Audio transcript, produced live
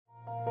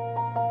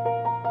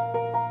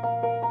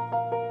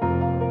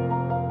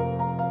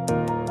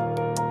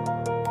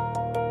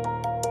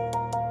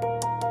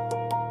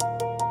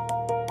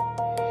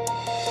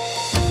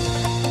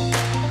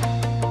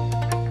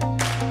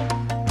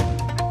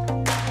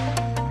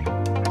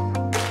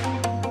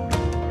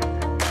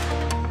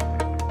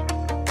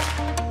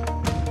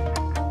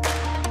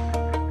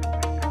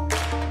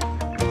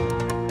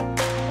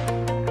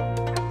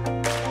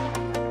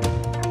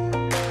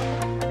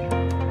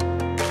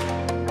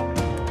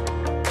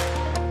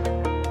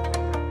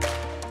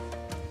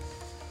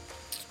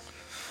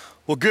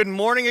Well, good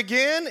morning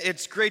again.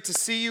 It's great to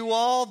see you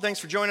all. Thanks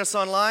for joining us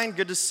online.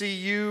 Good to see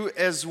you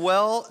as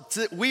well.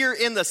 We are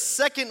in the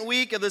second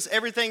week of this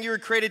Everything You Were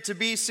Created to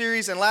Be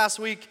series, and last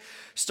week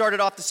started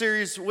off the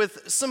series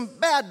with some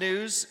bad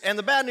news. And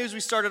the bad news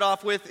we started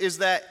off with is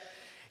that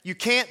you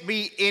can't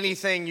be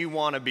anything you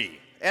want to be.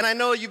 And I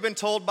know you've been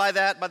told by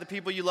the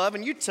people you love,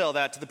 and you tell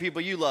that to the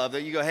people you love,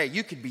 that you go, hey,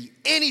 you could be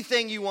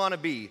anything you want to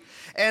be.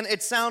 And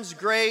it sounds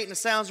great, and it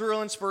sounds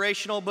real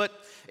inspirational, but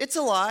it's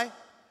a lie.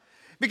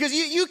 Because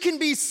you can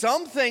be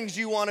some things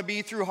you want to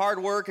be through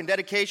hard work and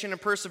dedication and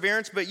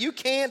perseverance, but you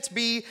can't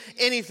be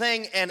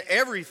anything and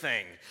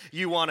everything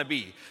you want to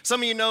be.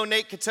 Some of you know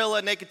Nate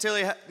Catilla. Nate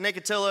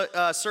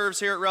Catilla serves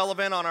here at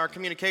Relevant on our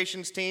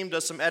communications team,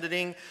 does some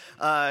editing.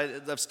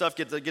 The stuff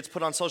gets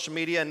put on social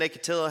media, and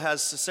Nate Catilla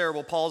has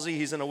cerebral palsy.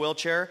 He's in a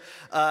wheelchair.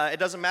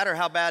 It doesn't matter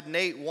how bad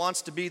Nate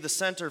wants to be the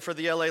center for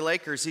the LA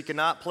Lakers. He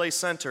cannot play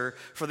center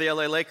for the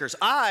LA Lakers.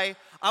 I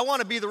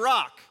want to be the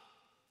Rock,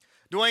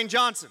 Dwayne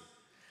Johnson.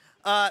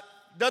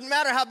 Doesn't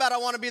matter how bad I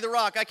want to be the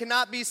Rock. I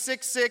cannot be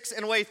 6'6"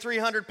 and weigh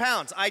 300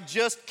 pounds. I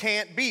just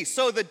can't be.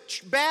 So the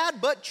bad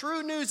but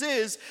true news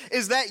is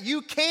that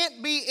you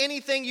can't be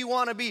anything you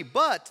want to be.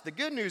 But the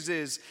good news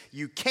is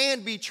you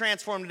can be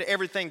transformed into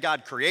everything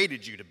God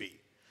created you to be.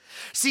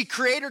 See,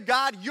 Creator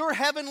God, your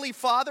heavenly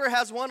Father,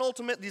 has one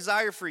ultimate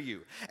desire for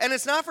you. And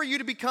it's not for you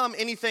to become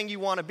anything you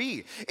want to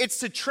be. It's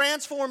to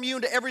transform you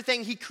into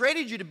everything He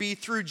created you to be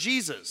through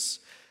Jesus.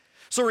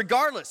 So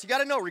regardless, you got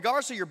to know,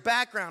 regardless of your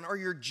background or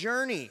your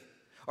journey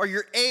or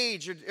your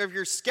age, or if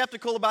you're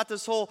skeptical about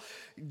this whole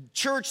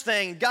church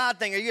thing, God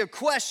thing, or you have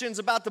questions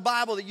about the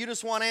Bible that you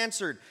just want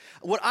answered,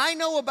 what I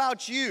know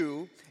about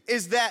you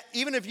is that,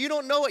 even if you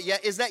don't know it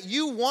yet, is that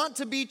you want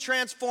to be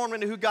transformed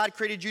into who God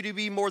created you to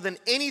be more than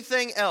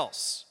anything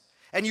else.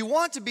 And you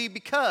want to be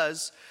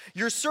because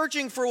you're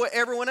searching for what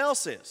everyone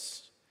else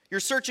is.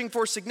 You're searching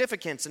for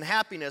significance and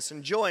happiness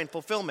and joy and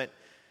fulfillment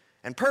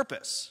and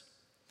purpose.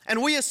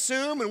 And we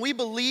assume and we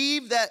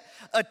believe that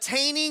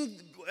attaining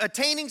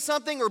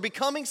something or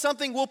becoming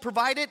something will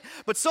provide it,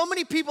 but so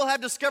many people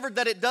have discovered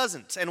that it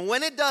doesn't. And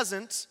when it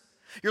doesn't,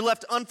 you're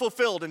left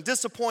unfulfilled and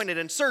disappointed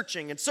and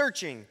searching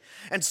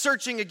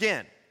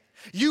again.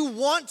 You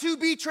want to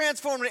be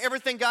transformed into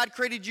everything God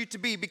created you to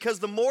be, because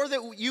the more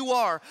that you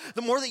are,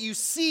 the more that you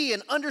see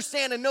and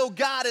understand and know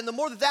God, and the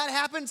more that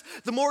happens,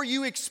 the more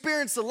you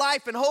experience the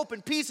life and hope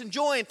and peace and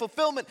joy and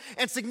fulfillment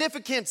and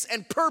significance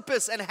and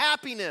purpose and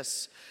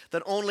happiness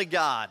that only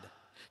God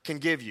can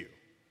give you.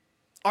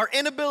 Our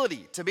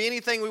inability to be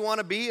anything we want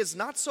to be is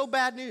not so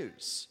bad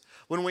news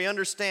when we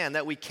understand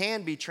that we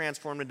can be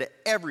transformed into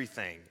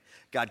everything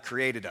God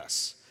created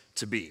us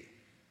to be.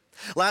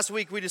 Last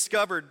week we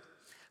discovered,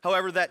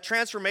 however, that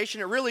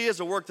transformation, it really is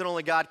a work that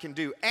only God can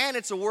do, and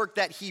it's a work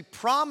that He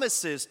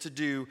promises to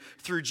do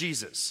through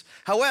Jesus.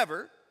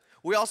 However,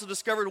 we also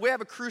discovered we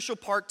have a crucial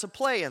part to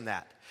play in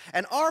that,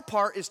 and our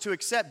part is to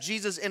accept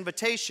Jesus'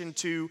 invitation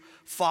to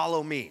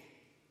follow me.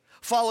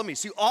 Follow me.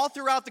 See, all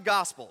throughout the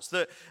Gospels,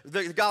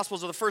 the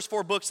Gospels are the first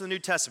four books of the New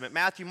Testament,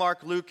 Matthew,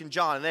 Mark, Luke, and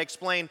John, and they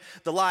explain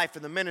the life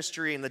and the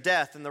ministry and the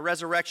death and the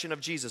resurrection of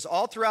Jesus.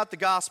 All throughout the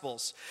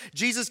Gospels,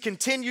 Jesus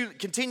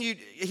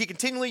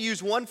continually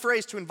used one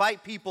phrase to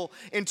invite people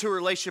into a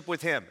relationship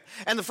with Him.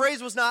 And the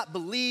phrase was not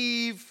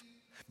believe,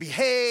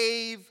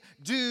 behave,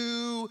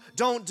 do,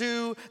 don't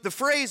do. The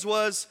phrase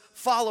was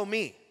follow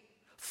me.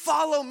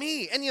 Follow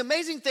me. And the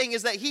amazing thing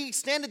is that He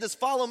extended this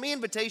follow me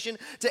invitation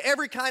to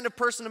every kind of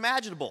person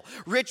imaginable.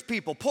 Rich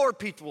people, poor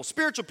people,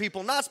 spiritual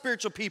people, not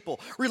spiritual people,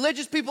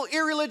 religious people,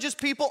 irreligious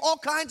people, all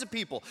kinds of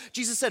people.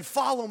 Jesus said,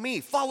 follow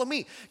me,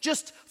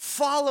 just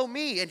follow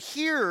me. And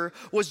here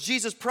was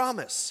Jesus'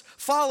 promise.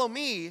 Follow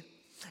me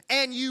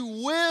and you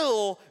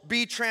will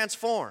be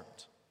transformed.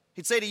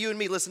 He'd say to you and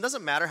me, listen,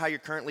 doesn't matter how you're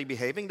currently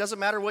behaving, doesn't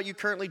matter what you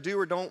currently do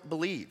or don't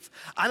believe.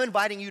 I'm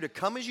inviting you to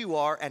come as you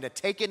are and to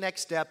take a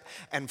next step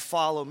and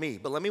follow me.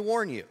 But let me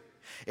warn you,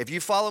 if you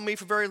follow me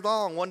for very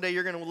long, one day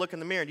you're going to look in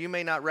the mirror and you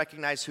may not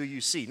recognize who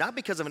you see. Not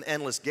because of an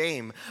endless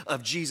game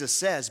of Jesus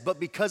says, but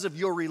because of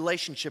your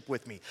relationship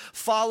with me.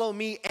 Follow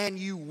me and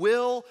you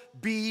will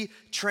be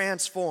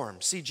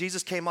transformed. See,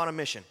 Jesus came on a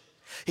mission.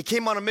 He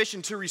came on a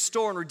mission to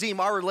restore and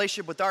redeem our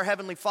relationship with our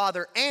Heavenly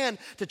Father and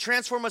to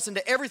transform us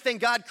into everything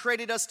God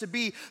created us to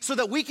be so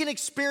that we can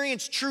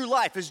experience true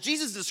life. As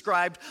Jesus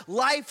described,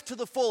 life to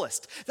the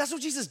fullest. That's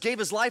what Jesus gave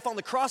His life on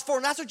the cross for,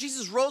 and that's what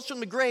Jesus rose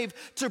from the grave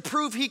to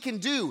prove He can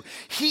do.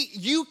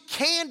 You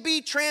can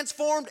be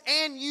transformed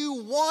and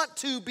you want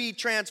to be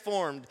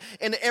transformed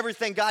into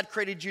everything God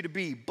created you to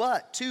be.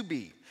 But to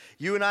be,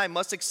 you and I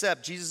must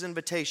accept Jesus'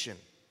 invitation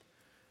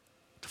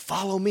to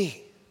follow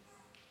me.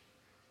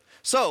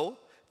 So,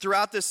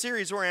 throughout this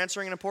series, we're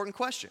answering an important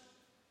question.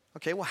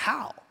 Okay, well,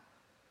 how?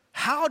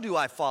 How do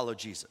I follow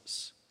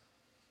Jesus?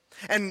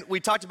 And we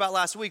talked about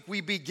last week,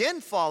 we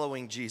begin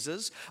following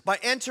Jesus by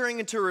entering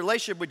into a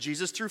relationship with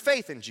Jesus through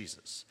faith in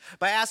Jesus,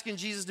 by asking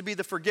Jesus to be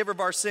the forgiver of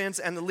our sins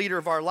and the leader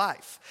of our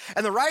life.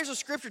 And the writers of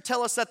Scripture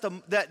tell us that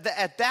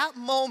at that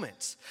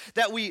moment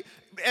that we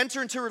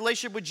enter into a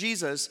relationship with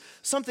Jesus,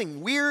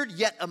 something weird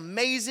yet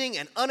amazing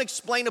and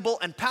unexplainable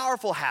and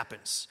powerful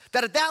happens.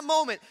 That at that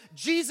moment,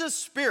 Jesus'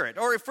 Spirit,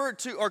 or referred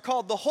to or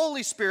called the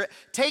Holy Spirit,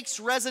 takes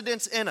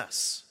residence in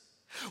us.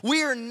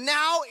 We are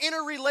now in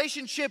a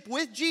relationship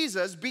with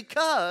Jesus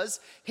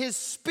because His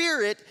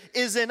Spirit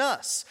is in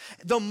us.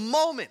 The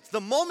moment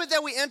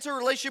that we enter a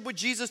relationship with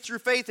Jesus through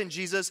faith in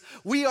Jesus,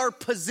 we are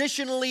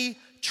positionally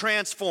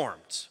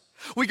transformed.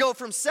 We go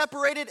from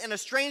separated and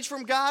estranged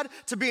from God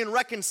to being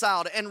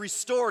reconciled and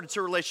restored to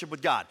a relationship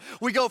with God.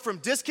 We go from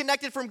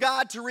disconnected from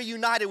God to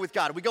reunited with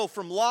God. We go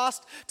from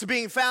lost to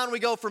being found. We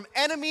go from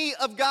enemy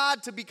of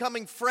God to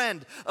becoming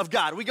friend of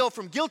God. We go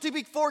from guilty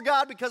before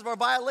God because of our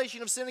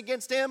violation of sin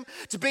against Him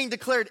to being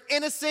declared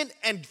innocent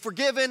and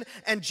forgiven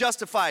and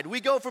justified. We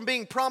go from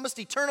being promised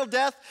eternal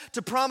death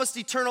to promised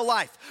eternal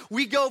life.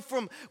 We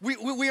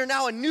are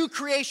now a new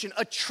creation,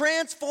 a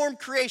transformed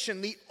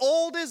creation. The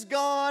old is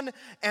gone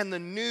and the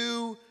new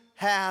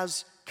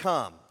has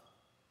come.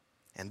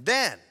 And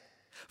then,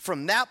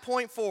 from that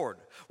point forward,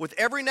 with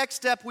every next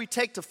step we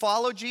take to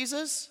follow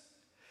Jesus,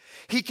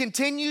 He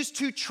continues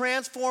to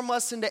transform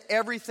us into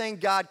everything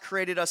God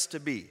created us to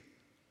be.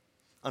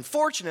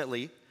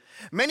 Unfortunately,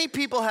 many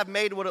people have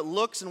made what it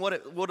looks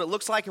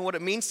like and what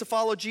it means to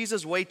follow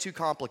Jesus way too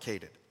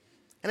complicated.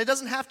 And it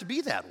doesn't have to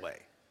be that way.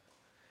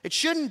 It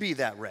shouldn't be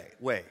that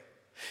way.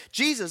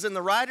 Jesus and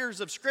the writers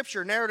of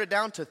Scripture narrowed it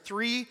down to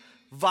three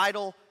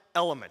vital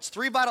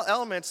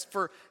elements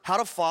for how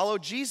to follow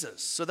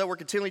Jesus so that we're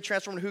continually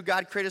transformed to who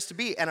God created us to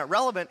be. And at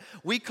Relevant,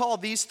 we call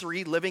these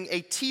three living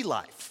a T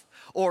life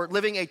or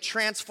living a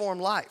transformed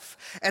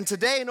life. And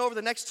today and over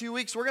the next 2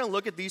 weeks, we're going to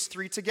look at these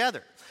three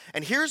together.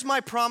 And here's my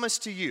promise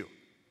to you.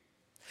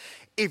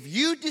 If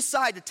you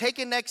decide to take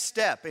a next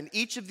step in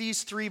each of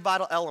these three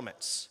vital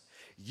elements,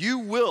 you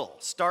will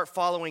start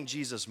following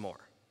Jesus more.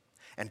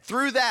 And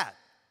through that,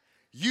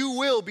 you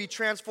will be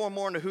transformed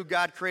more into who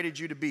God created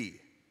you to be.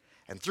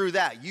 And through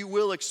that, you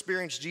will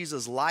experience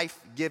Jesus'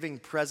 life-giving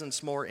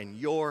presence more in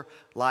your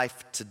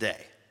life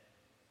today.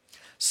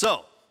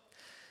 So,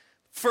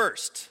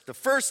 the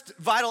first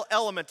vital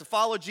element to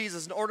follow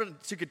Jesus in order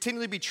to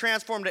continually be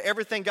transformed to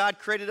everything God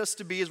created us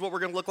to be is what we're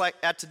going to look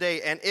at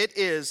today, and it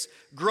is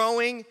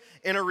growing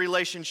in a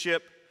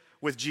relationship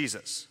with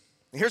Jesus.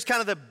 And here's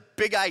kind of the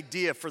big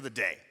idea for the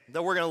day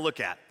that we're going to look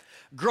at.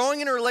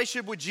 Growing in a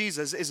relationship with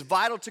Jesus is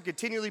vital to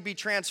continually be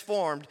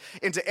transformed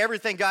into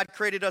everything God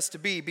created us to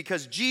be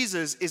because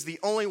Jesus is the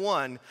only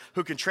one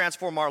who can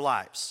transform our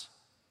lives.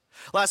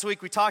 Last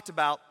week we talked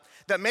about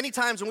that many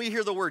times when we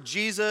hear the word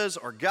Jesus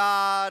or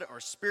God or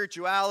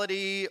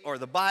spirituality or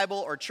the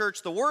Bible or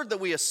church, the word that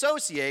we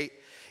associate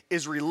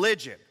is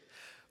religion.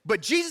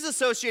 But Jesus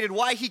associated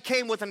why He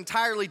came with an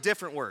entirely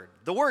different word.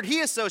 The word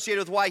He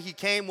associated with why He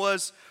came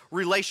was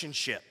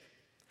relationship.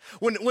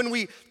 When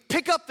we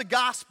pick up the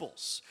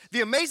Gospels,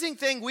 the amazing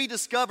thing we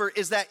discover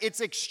is that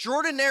it's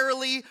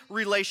extraordinarily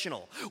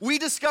relational. We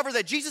discover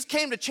that Jesus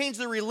came to change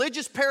the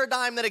religious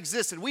paradigm that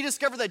existed. We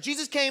discover that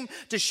Jesus came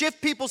to shift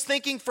people's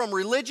thinking from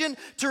religion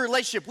to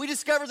relationship. We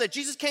discover that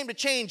Jesus came to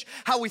change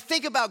how we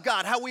think about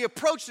God, how we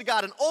approach to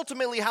God, and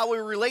ultimately how we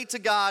relate to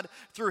God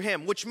through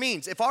Him, which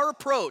means if our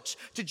approach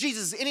to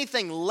Jesus is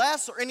anything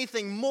less or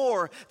anything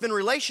more than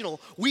relational,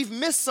 we've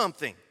missed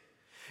something.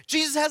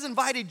 Jesus has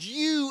invited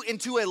you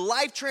into a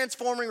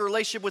life-transforming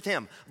relationship with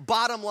Him.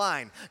 Bottom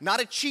line,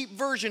 not a cheap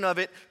version of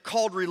it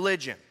called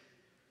religion.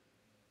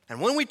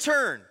 And when we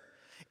turn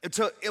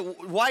to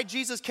why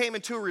Jesus came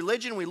into a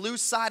religion, we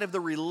lose sight of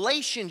the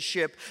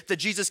relationship that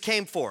Jesus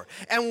came for.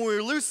 And when we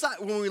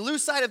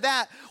lose sight of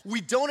that, we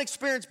don't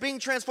experience being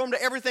transformed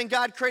to everything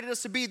God created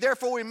us to be.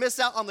 Therefore, we miss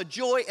out on the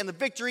joy and the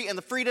victory and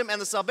the freedom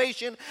and the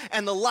salvation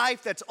and the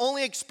life that's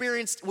only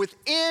experienced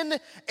within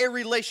a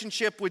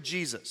relationship with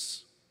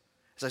Jesus.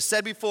 As I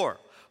said before,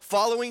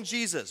 following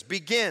Jesus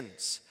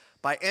begins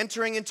by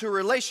entering into a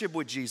relationship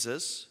with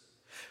Jesus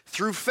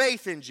through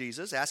faith in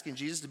Jesus, asking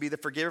Jesus to be the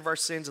forgiver of our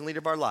sins and leader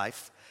of our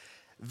life,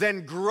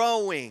 then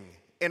growing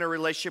in a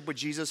relationship with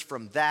Jesus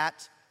from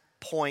that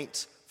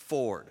point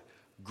forward.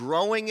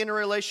 Growing in a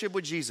relationship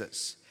with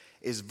Jesus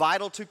is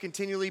vital to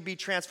continually be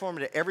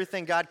transformed into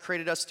everything God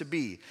created us to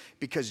be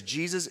because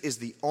Jesus is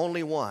the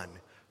only one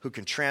who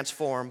can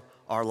transform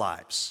our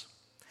lives.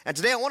 And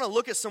today I want to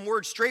look at some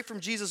words straight from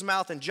Jesus'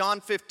 mouth in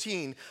John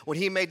 15 when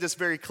He made this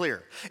very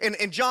clear.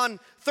 In John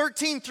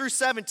 13 through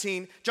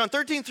 17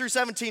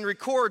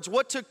 records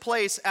what took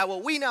place at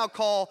what we now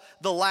call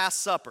the Last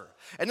Supper.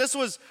 And this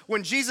was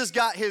when Jesus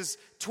got His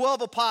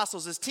 12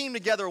 apostles, His team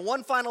together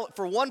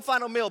for one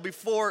final meal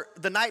before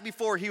the night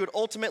before He would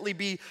ultimately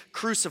be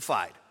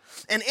crucified.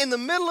 And in the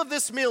middle of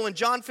this meal in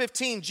John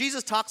 15,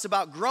 Jesus talks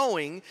about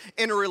growing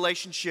in a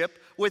relationship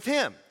with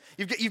Him.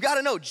 You've got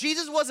to know,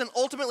 Jesus wasn't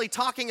ultimately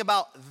talking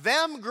about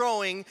them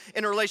growing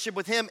in a relationship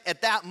with Him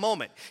at that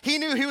moment. He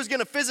knew He was going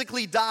to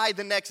physically die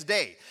the next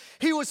day.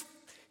 He was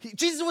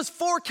Jesus was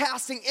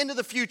forecasting into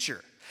the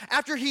future.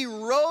 After he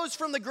rose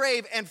from the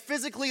grave and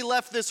physically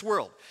left this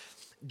world,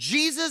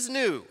 Jesus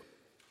knew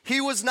he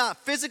was not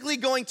physically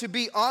going to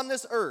be on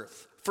this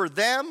earth for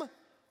them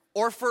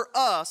or for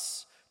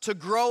us to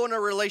grow in a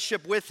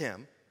relationship with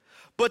him,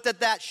 but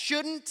that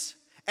shouldn't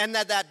and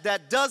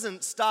that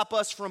doesn't stop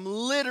us from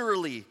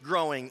literally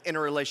growing in a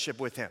relationship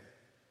with him.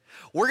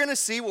 What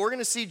we're going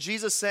to see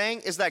Jesus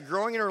saying is that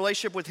growing in a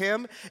relationship with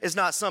him is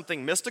not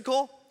something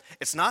mystical,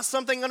 it's not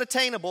something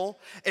unattainable,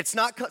 it's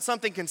not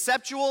something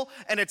conceptual,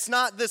 and it's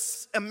not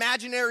this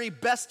imaginary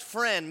best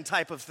friend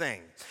type of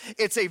thing.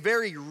 It's a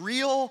very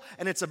real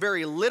and it's a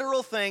very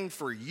literal thing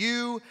for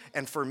you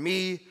and for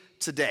me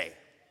today.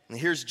 And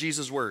here's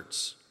Jesus'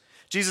 words.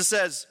 Jesus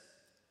says,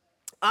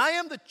 I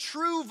am the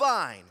true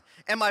vine,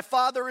 and my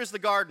Father is the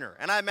gardener.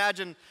 And I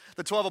imagine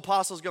the 12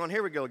 apostles going,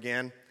 here we go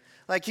again.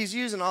 Like he's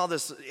using all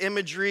this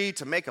imagery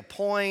to make a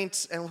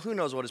point, and who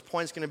knows what his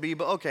point's going to be,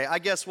 but okay, I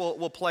guess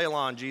we'll play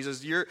along,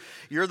 Jesus.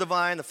 You're the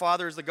vine, the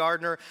Father is the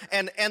gardener,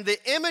 and the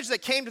image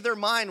that came to their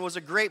mind was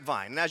a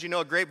grapevine. And as you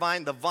know, a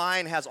grapevine, the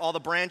vine has all the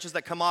branches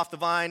that come off the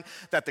vine,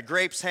 that the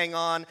grapes hang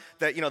on,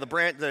 that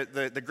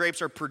the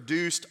grapes are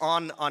produced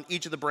on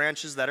each of the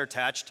branches that are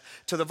attached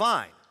to the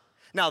vine.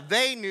 Now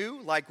they knew,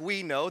 like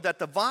we know, that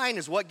the vine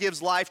is what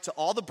gives life to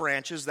all the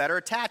branches that are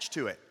attached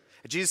to it.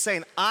 Jesus is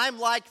saying, I'm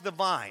like the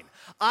vine.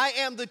 I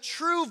am the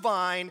true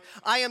vine.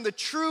 I am the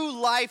true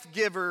life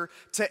giver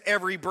to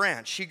every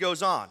branch. He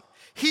goes on.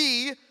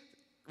 He,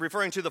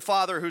 referring to the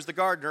Father who's the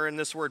gardener in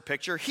this word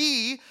picture,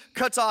 he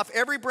cuts off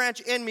every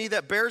branch in me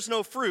that bears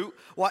no fruit,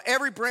 while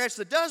every branch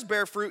that does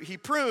bear fruit, he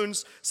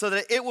prunes so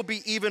that it will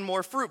be even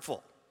more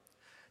fruitful.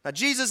 Now,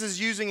 Jesus is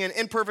using an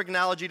imperfect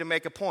analogy to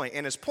make a point,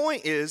 and his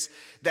point is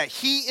that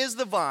he is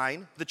the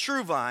vine, the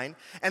true vine,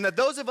 and that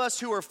those of us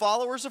who are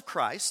followers of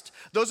Christ,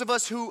 those of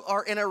us who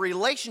are in a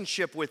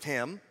relationship with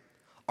him,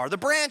 are the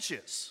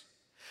branches.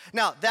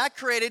 Now, that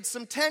created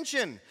some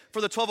tension for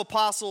the 12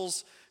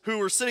 apostles who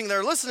were sitting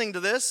there listening to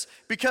this,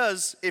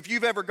 because if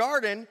you've ever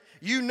gardened,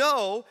 you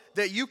know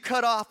that you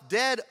cut off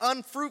dead,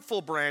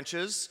 unfruitful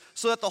branches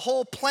so that the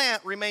whole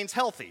plant remains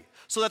healthy,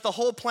 so that the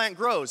whole plant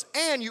grows.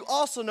 And you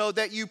also know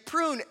that you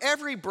prune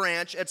every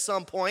branch at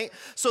some point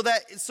so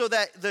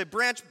that the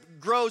branch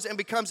grows and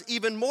becomes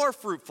even more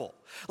fruitful.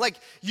 Like,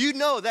 you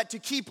know that to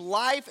keep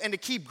life and to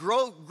keep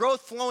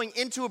growth flowing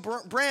into a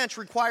branch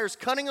requires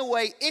cutting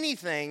away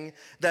anything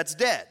that's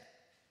dead.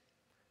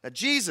 Now,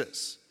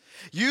 Jesus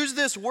used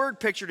this word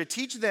picture to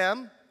teach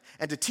them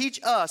and to teach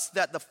us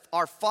that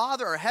our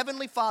Father, our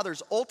Heavenly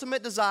Father's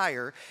ultimate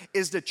desire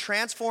is to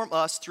transform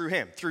us through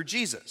him, through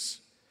Jesus.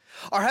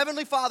 Our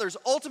Heavenly Father's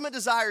ultimate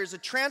desire is to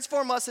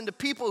transform us into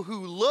people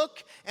who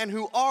look and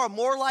who are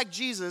more like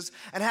Jesus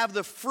and have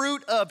the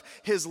fruit of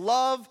his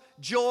love,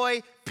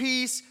 joy,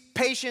 peace,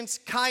 patience,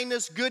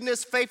 kindness,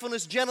 goodness,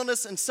 faithfulness,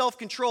 gentleness, and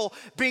self-control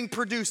being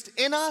produced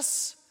in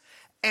us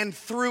and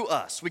through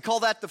us. We call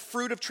that the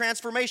fruit of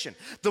transformation.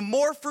 The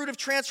more fruit of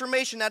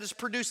transformation that is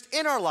produced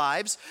in our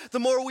lives, the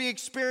more we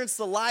experience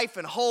the life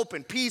and hope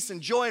and peace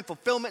and joy and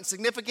fulfillment and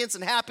significance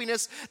and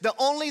happiness that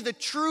only the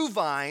true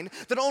vine,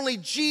 that only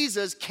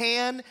Jesus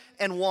can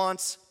and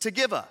wants to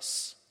give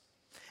us.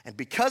 And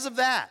because of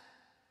that,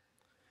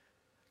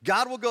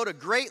 God will go to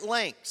great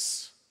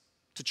lengths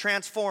to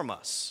transform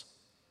us.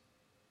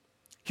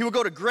 He will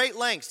go to great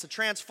lengths to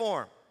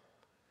transform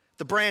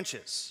the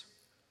branches.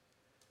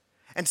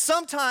 And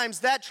sometimes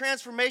that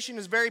transformation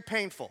is very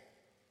painful.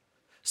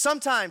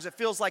 Sometimes it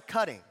feels like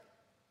cutting.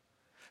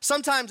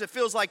 Sometimes it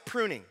feels like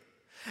pruning.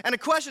 And a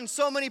question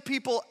so many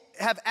people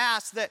have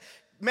asked that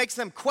makes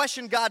them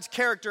question God's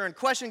character and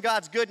question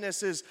God's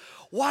goodness is,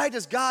 why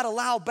does God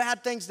allow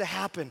bad things to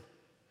happen?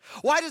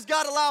 Why does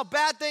God allow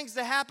bad things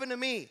to happen to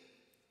me?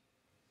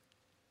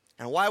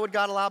 And why would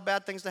God allow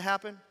bad things to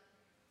happen?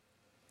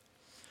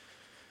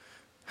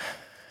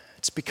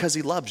 It's because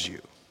he loves you.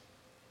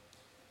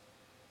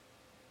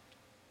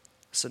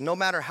 So no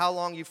matter how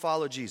long you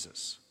follow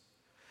Jesus,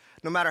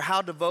 no matter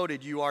how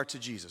devoted you are to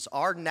Jesus,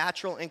 our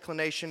natural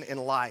inclination in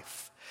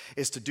life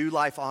is to do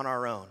life on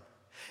our own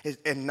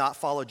and not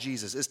follow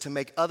Jesus, is to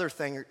make other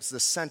things the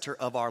center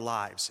of our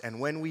lives. And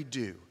when we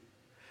do,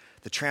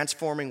 the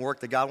transforming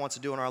work that God wants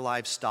to do in our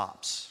lives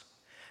stops,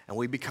 and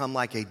we become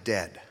like a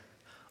dead,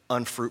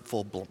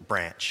 unfruitful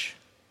branch.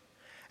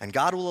 And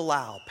God will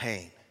allow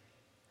pain,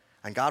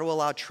 and God will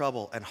allow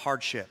trouble and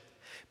hardship,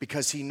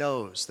 because he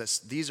knows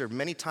that these are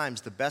many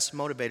times the best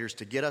motivators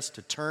to get us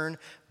to turn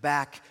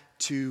back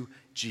to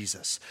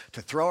Jesus,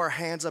 to throw our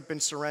hands up in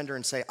surrender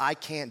and say, I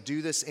can't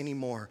do this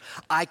anymore.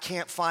 I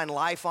can't find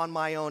life on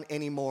my own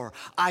anymore.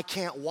 I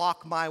can't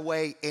walk my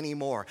way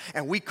anymore.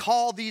 And we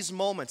call these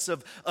moments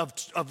of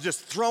just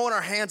throwing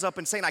our hands up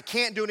and saying, I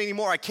can't do it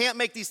anymore. I can't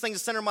make these things the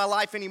center of my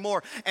life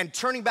anymore, and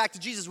turning back to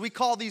Jesus, we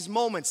call these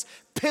moments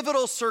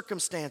pivotal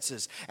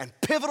circumstances. And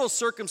pivotal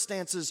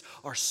circumstances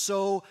are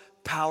so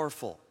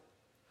powerful.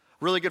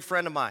 Really good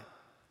friend of mine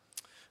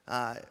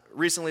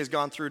recently has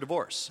gone through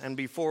divorce, and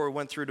before he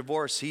went through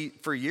divorce, he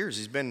put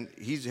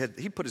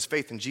his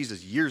faith in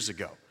Jesus years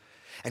ago,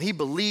 and he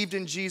believed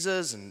in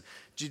Jesus and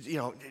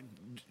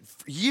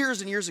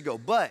years and years ago,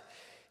 but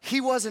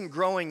he wasn't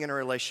growing in a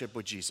relationship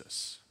with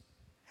Jesus.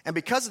 And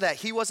because of that,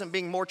 he wasn't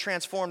being more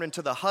transformed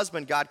into the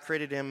husband God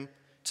created him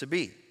to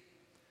be.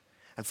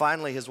 And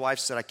finally, his wife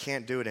said, I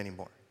can't do it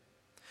anymore.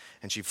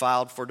 And she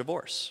filed for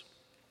divorce.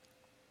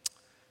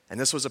 And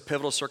this was a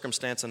pivotal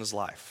circumstance in his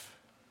life.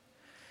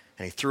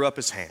 And he threw up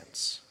his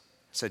hands,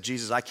 said,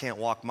 Jesus, I can't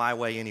walk my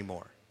way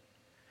anymore.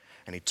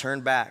 And he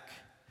turned back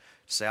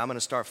to say, I'm going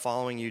to start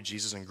following you,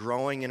 Jesus, and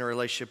growing in a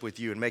relationship with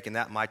you and making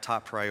that my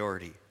top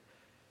priority.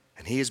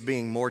 And he is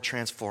being more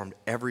transformed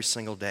every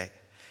single day.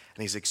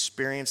 And he's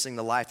experiencing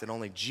the life that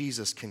only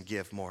Jesus can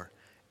give more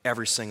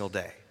every single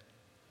day.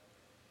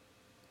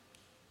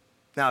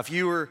 Now, if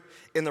you were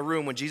in the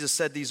room when Jesus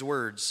said these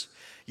words,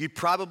 you'd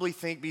probably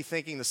be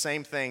thinking the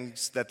same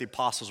things that the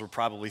apostles were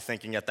probably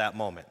thinking at that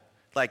moment.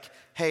 Like,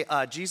 hey,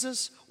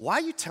 Jesus, why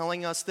are you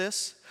telling us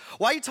this?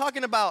 Why are you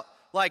talking about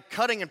like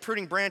cutting and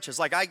pruning branches?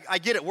 Like, I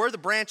get it, we're the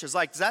branches.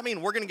 Like, does that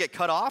mean we're gonna get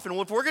cut off? And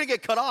if we're gonna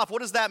get cut off,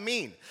 what does that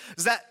mean?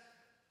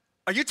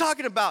 Are you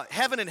talking about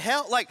heaven and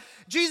hell? Like,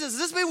 Jesus, does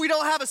this mean we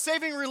don't have a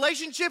saving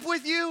relationship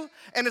with you?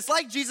 And it's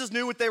like Jesus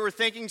knew what they were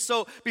thinking.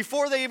 So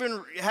before they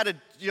even had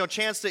a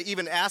chance to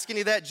even ask any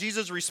of that,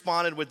 Jesus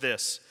responded with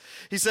this.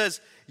 He says,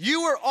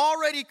 you are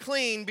already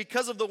clean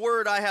because of the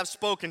word I have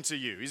spoken to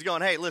you. He's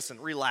going, hey, listen,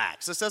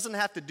 relax. This doesn't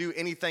have to do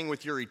anything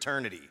with your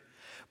eternity,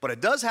 but it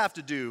does have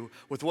to do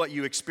with what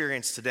you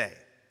experience today.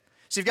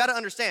 So you've got to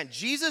understand,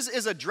 Jesus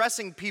is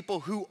addressing people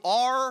who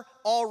are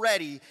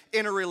already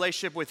in a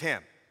relationship with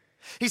him.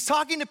 He's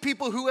talking to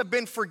people who have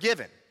been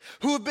forgiven,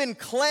 who have been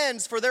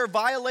cleansed for their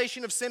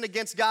violation of sin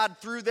against God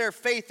through their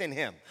faith in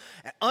him.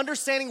 And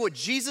understanding what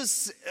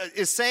Jesus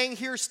is saying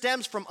here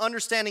stems from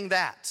understanding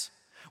that,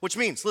 which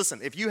means, listen,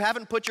 if you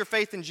haven't put your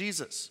faith in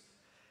Jesus,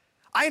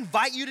 I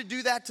invite you to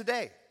do that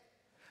today.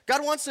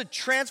 God wants to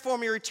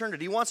transform your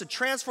eternity. He wants to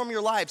transform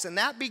your lives, and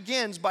that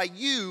begins by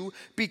you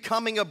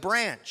becoming a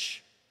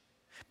branch,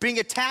 being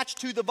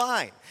attached to the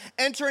vine,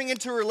 entering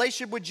into a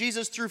relationship with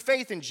Jesus through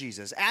faith in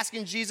Jesus,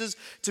 asking Jesus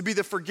to be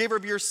the forgiver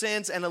of your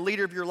sins and the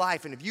leader of your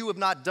life. And if you have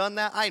not done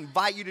that, I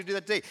invite you to do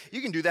that today.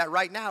 You can do that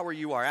right now where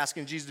you are,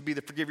 asking Jesus to be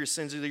the forgiver of your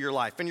sins of your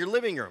life in your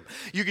living room.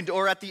 You can,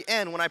 or at the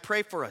end when I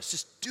pray for us,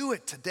 just do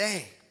it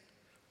today.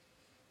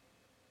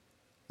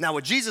 Now,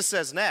 what Jesus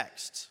says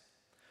next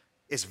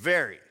is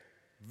very,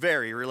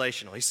 very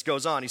relational. He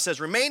goes on, he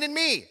says, remain in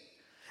me,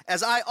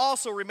 as I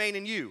also remain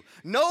in you.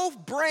 No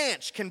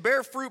branch can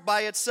bear fruit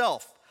by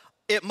itself.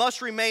 It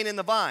must remain in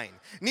the vine.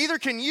 Neither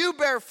can you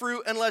bear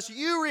fruit unless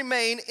you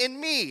remain in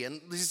me. And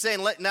he's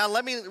saying, now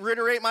let me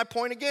reiterate my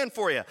point again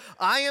for you.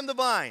 I am the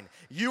vine.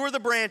 You are the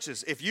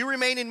branches. If you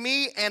remain in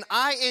me and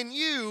I in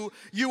you,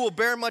 you will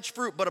bear much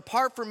fruit. But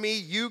apart from me,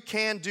 you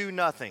can do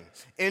nothing.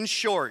 In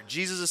short,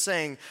 Jesus is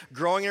saying,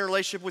 growing in a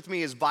relationship with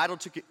me is vital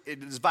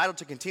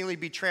to continually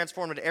be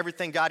transformed into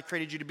everything God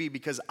created you to be,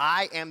 because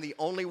I am the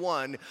only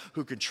one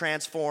who can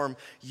transform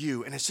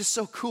you. And it's just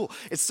so cool.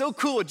 It's so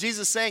cool what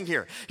Jesus is saying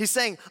here. He's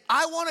saying,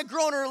 I want to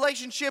grow in a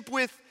relationship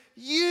with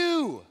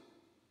you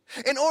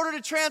in order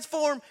to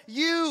transform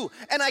you.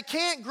 And I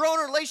can't grow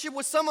in a relationship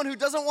with someone who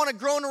doesn't want to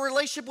grow in a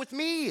relationship with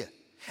me.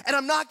 And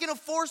I'm not going to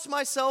force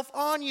myself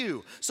on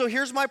you. So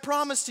here's my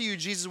promise to you,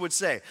 Jesus would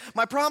say.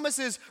 My promise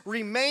is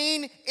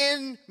remain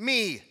in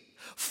me.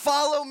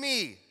 Follow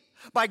me.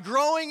 By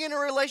growing in a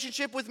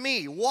relationship with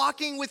me,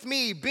 walking with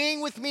me,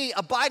 being with me,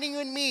 abiding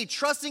in me,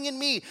 trusting in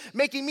me,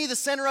 making me the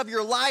center of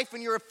your life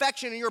and your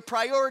affection and your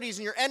priorities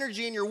and your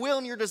energy and your will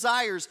and your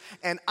desires,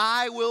 and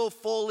I will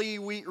fully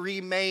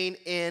remain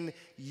in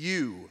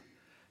you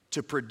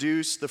to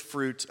produce the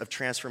fruit of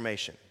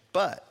transformation.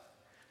 But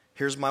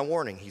here's my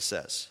warning, he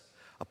says.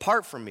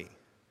 Apart from me,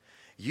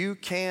 you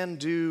can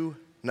do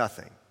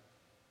nothing.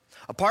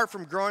 Apart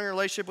from growing a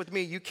relationship with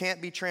me, you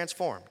can't be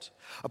transformed.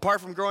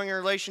 Apart from growing a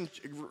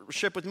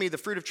relationship with me, the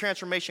fruit of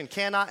transformation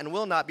cannot and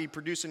will not be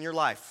produced in your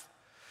life.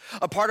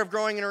 Apart from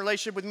growing in a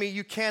relationship with me,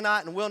 you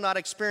cannot and will not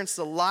experience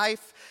the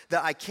life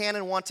that I can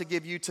and want to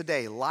give you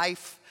today,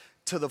 life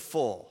to the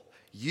full.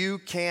 You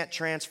can't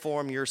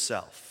transform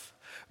yourself.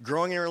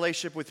 Growing in a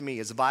relationship with me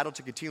is vital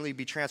to continually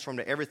be transformed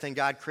to everything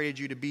God created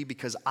you to be,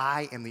 because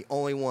I am the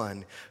only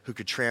one who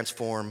could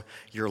transform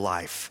your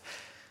life.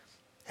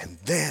 And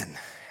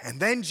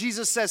then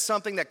Jesus says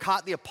something that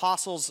caught the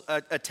apostles'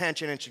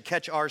 attention and should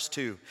catch ours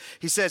too.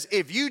 He says,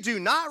 if you do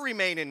not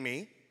remain in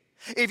me,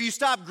 if you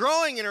stop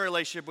growing in a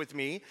relationship with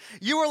me,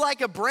 you are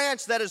like a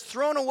branch that is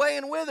thrown away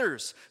and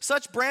withers.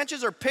 Such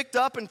branches are picked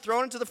up and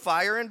thrown into the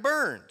fire and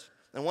burned.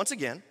 And once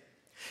again,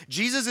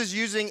 Jesus is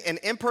using an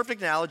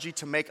imperfect analogy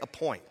to make a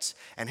point.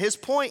 And his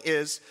point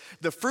is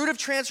the fruit of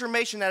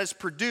transformation that is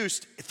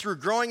produced through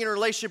growing in a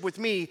relationship with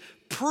me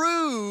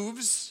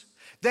proves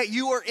that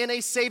you are in a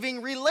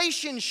saving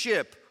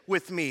relationship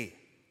with me.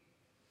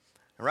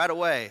 And right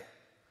away,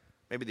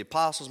 maybe the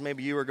apostles,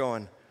 maybe you are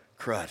going,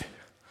 crud.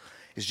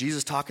 Is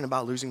Jesus talking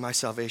about losing my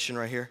salvation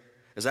right here?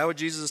 Is that what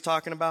Jesus is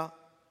talking about?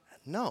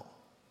 No,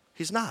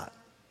 he's not.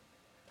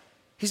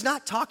 He's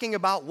not talking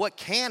about what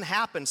can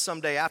happen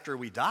someday after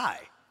we die.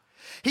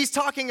 He's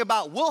talking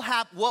about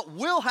what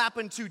will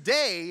happen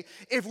today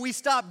if we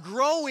stop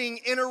growing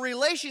in a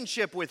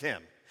relationship with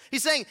him.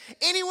 He's saying,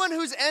 anyone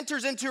who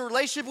enters into a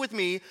relationship with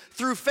me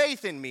through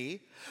faith in me,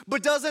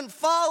 but doesn't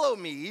follow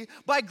me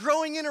by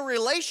growing in a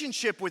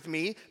relationship with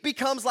me,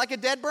 becomes like a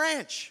dead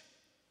branch.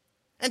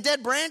 And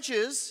dead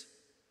branches,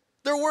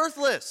 they're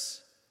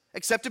worthless,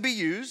 except to be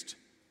used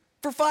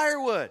for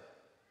firewood.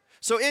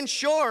 So in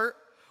short,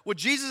 what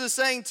Jesus is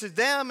saying to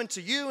them and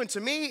to you and to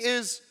me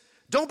is,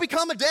 don't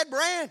become a dead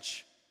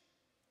branch.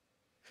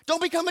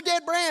 Don't become a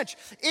dead branch.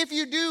 If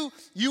you do,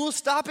 you will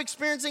stop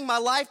experiencing my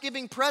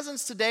life-giving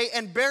presence today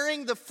and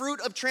bearing the fruit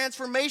of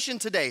transformation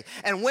today.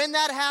 And when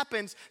that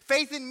happens,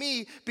 faith in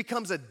me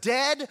becomes a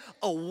dead,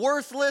 a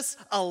worthless,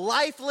 a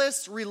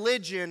lifeless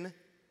religion,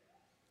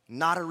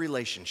 not a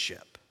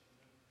relationship.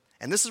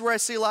 And this is where I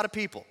see a lot of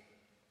people.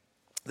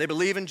 They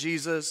believe in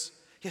Jesus.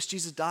 Yes,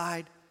 Jesus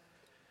died.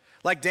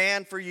 Like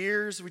Dan, for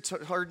years, we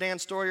heard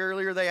Dan's story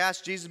earlier, they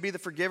asked Jesus to be the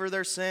forgiver of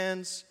their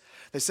sins.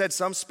 They said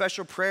some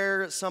special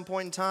prayer at some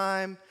point in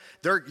time.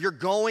 You're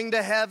going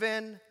to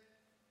heaven.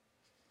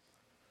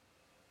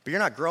 But you're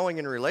not growing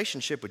in a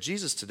relationship with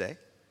Jesus today.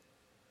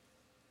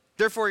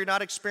 Therefore, you're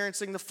not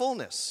experiencing the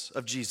fullness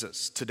of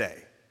Jesus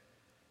today.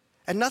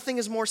 And nothing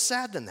is more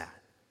sad than that.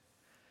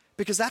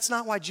 Because that's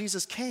not why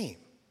Jesus came.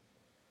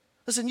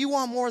 Listen, you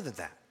want more than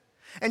that.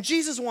 And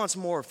Jesus wants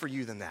more for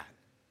you than that.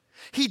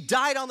 He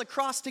died on the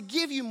cross to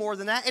give you more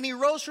than that, and he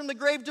rose from the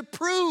grave to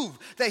prove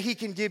that he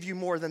can give you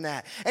more than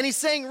that. And he's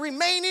saying,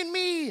 remain in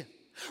me,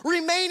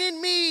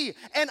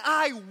 and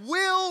I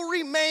will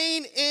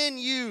remain in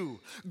you.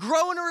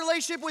 Grow in a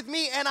relationship with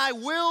me, and I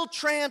will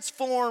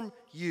transform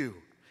you.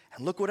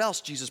 And look what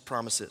else Jesus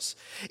promises.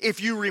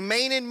 If you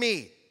remain in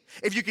me,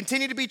 if you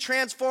continue to be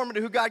transformed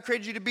into who God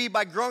created you to be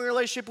by growing a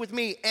relationship with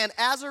me, and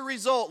as a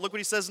result, look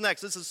what he says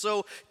next. This is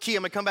so key.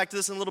 I'm going to come back to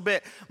this in a little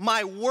bit.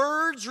 My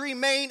words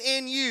remain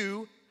in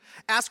you.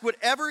 Ask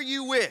whatever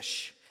you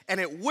wish, and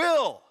it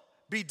will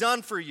be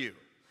done for you.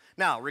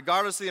 Now,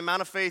 regardless of the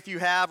amount of faith you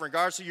have,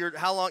 regardless of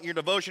how long your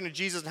devotion to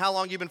Jesus and how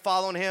long you've been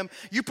following him,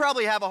 you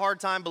probably have a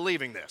hard time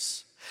believing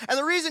this. And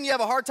the reason you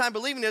have a hard time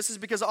believing this is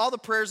because of all the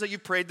prayers that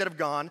you've prayed that have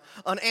gone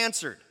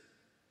unanswered.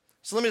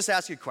 So let me just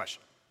ask you a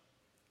question.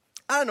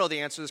 I don't know the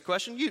answer to this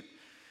question.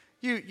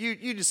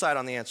 You decide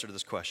on the answer to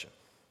this question.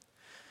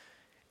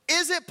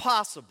 Is it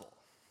possible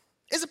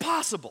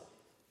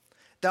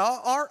that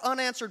our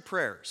unanswered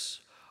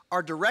prayers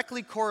are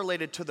directly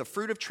correlated to the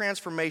fruit of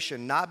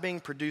transformation not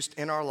being produced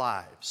in our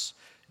lives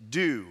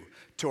due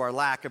to our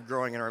lack of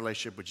growing in our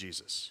relationship with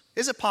Jesus?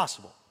 Is it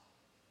possible?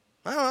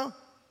 I don't know.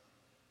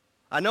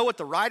 I know what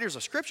the writers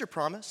of Scripture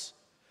promise.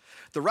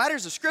 The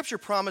writers of Scripture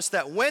promise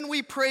that when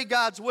we pray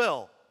God's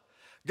will,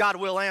 God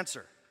will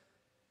answer.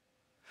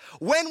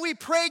 When we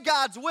pray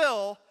God's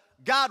will,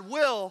 God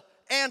will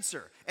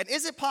answer. And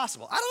is it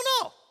possible? I don't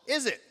know.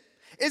 Is it?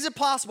 Is it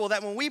possible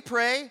that when we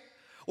pray,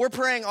 we're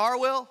praying our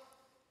will,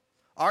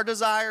 our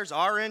desires,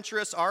 our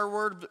interests, our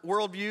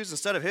worldviews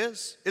instead of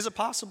his? Is it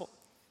possible?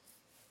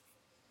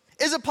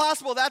 Is it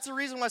possible that's the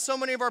reason why so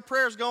many of our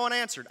prayers go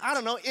unanswered? I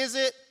don't know. Is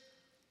it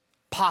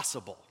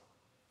possible?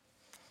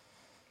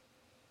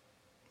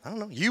 I don't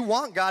know. You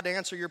want God to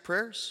answer your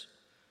prayers?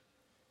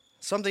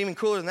 Something even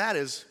cooler than that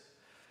is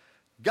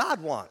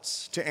God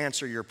wants to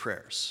answer your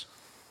prayers.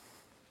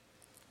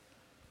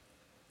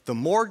 The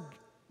more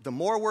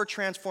we're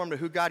transformed to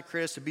who God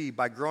created us to be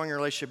by growing a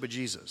relationship with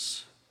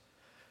Jesus,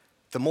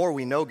 the more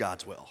we know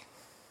God's will,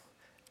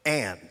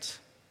 and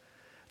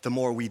the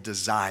more we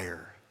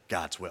desire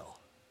God's will.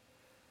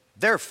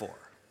 Therefore,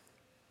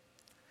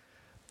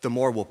 the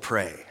more we'll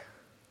pray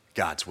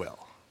God's will.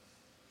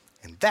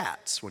 And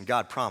that's when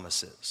God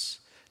promises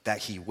that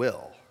he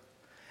will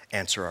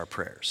answer our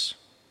prayers.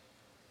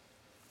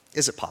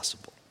 Is it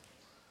possible?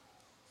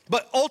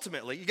 But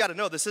ultimately, you got to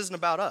know this isn't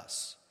about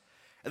us.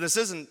 And this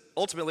isn't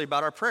ultimately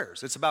about our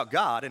prayers. It's about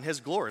God and his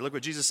glory. Look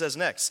what Jesus says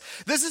next.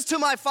 This is to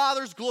my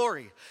Father's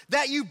glory,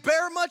 that you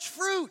bear much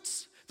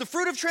fruit, the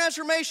fruit of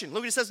transformation.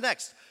 Look what he says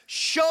next.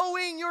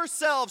 Showing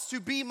yourselves to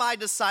be my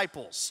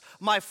disciples,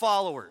 my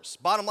followers.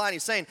 Bottom line,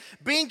 he's saying,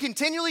 being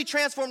continually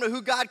transformed to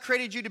who God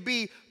created you to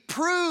be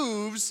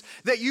proves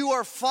that you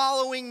are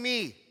following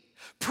me.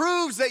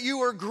 Proves that you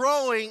are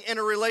growing in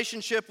a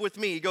relationship with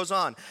me. He goes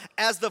on,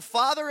 as the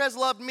Father has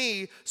loved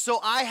me, so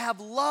I have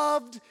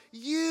loved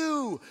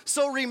you.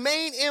 So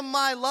remain in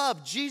my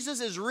love.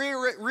 Jesus is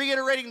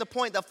reiterating the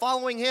point that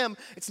following him,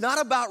 it's not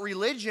about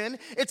religion,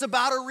 it's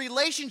about a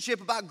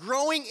relationship, about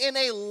growing in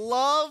a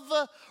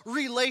love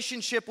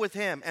relationship with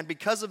him. And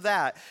because of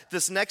that,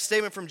 this next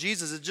statement from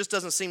Jesus, it just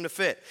doesn't seem to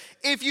fit.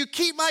 If you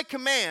keep my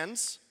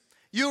commands,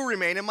 you'll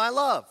remain in my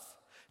love,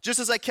 just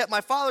as I kept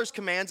my Father's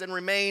commands and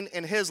remain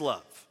in his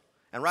love.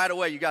 And right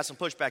away, you got some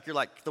pushback. You're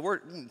like, the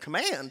word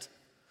command,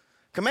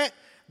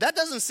 that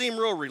doesn't seem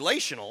real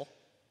relational.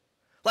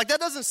 Like, that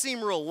doesn't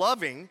seem real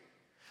loving.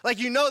 Like,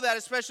 you know that,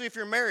 especially if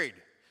you're married.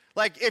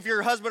 Like, if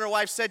your husband or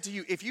wife said to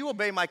you, if you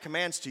obey my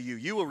commands to you,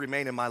 you will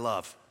remain in my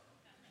love.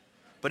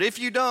 But if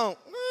you don't,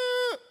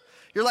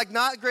 you're like,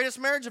 not greatest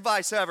marriage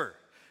advice ever.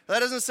 That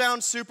doesn't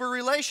sound super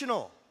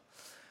relational.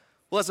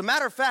 Well, as a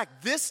matter of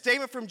fact, this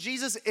statement from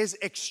Jesus is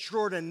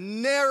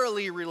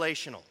extraordinarily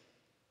relational.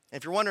 And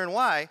if you're wondering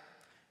why,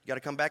 you got to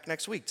come back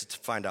next week to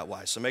find out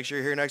why. So make sure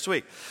you're here next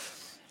week.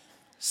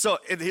 So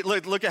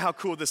look at how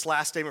cool this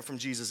last statement from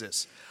Jesus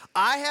is.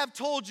 I have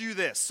told you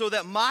this so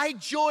that my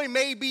joy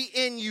may be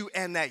in you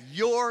and that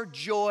your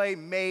joy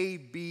may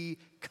be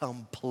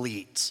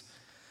complete.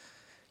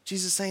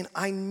 Jesus is saying,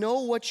 I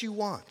know what you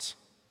want.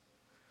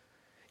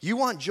 You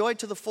want joy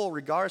to the full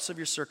regardless of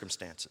your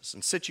circumstances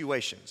and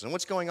situations and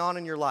what's going on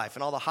in your life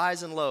and all the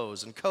highs and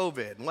lows and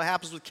COVID and what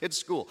happens with kids'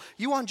 school.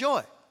 You want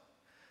joy.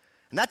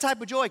 And that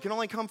type of joy can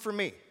only come from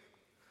me,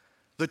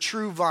 the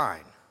true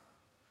vine.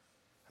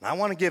 And I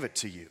want to give it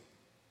to you.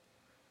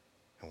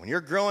 And when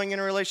you're growing in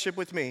a relationship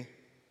with me,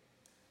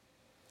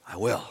 I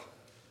will.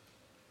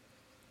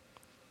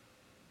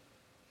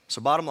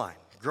 So bottom line,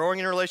 growing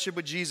in a relationship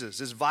with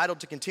Jesus is vital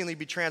to continually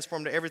be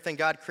transformed to everything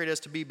God created us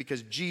to be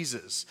because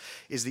Jesus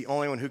is the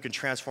only one who can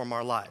transform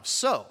our lives.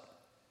 So,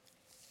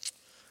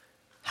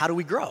 how do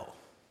we grow?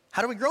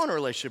 How do we grow in a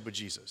relationship with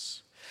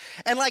Jesus?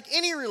 And like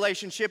any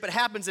relationship, it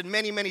happens in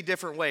many, many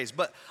different ways.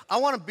 But I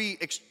want to be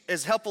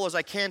as helpful as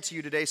I can to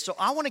you today. So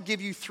I want to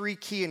give you 3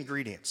 key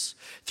ingredients.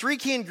 3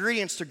 key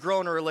ingredients to grow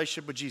in a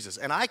relationship with Jesus.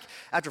 And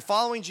after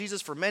following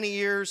Jesus for many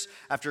years,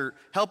 after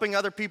helping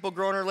other people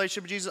grow in a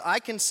relationship with Jesus, I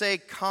can say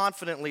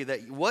confidently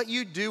that what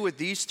you do with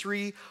these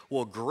 3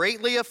 will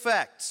greatly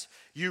affect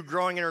you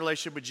growing in a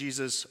relationship with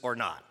Jesus or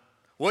not.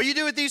 What you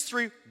do with these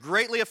 3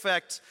 greatly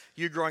affect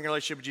you growing in a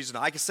relationship with Jesus.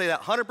 Now, I can say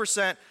that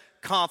 100%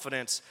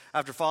 confidence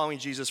after following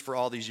Jesus for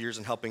all these years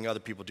and helping other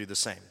people do the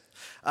same.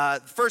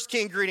 First key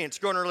ingredient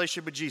to grow in a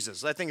relationship with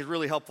Jesus, I think is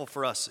really helpful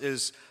for us,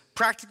 is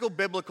practical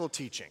biblical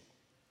teaching.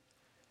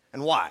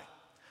 And why?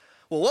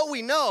 Well, what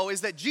we know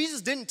is that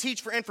Jesus didn't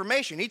teach for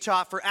information. He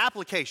taught for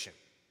application.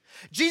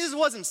 Jesus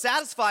wasn't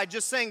satisfied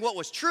just saying what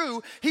was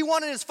true. He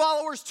wanted his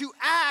followers to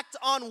act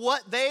on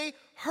what they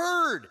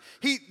heard.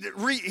 He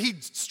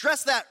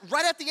stressed that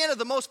right at the end of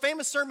the most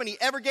famous sermon he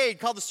ever gave,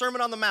 called the Sermon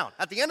on the Mount.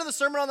 At the end of the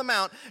Sermon on the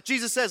Mount,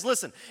 Jesus says,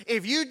 listen,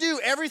 if you do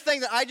everything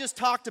that I just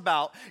talked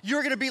about,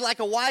 you're going to be like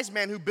a wise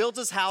man who builds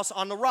his house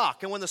on the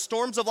rock. And when the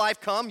storms of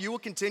life come,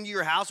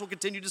 your house will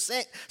continue to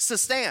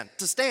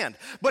stand.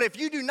 But if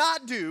you do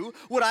not do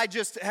what I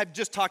have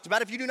just talked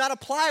about, if you do not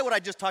apply what I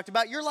just talked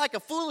about, you're like a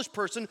foolish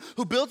person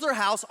who builds their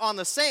house on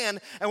the sand.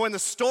 And when the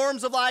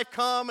storms of life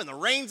come and the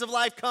rains of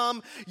life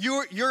come,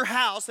 your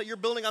house that you're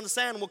building on the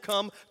sand will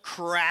come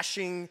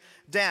crashing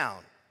down.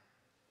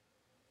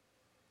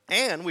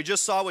 And we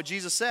just saw what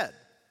Jesus said,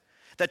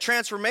 that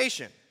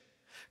transformation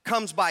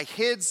comes by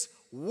his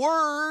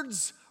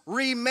words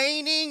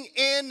remaining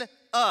in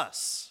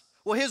us.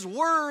 Well, his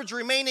words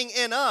remaining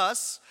in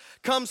us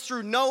comes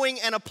through knowing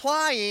and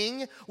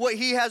applying what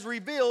he has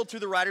revealed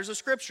through the writers of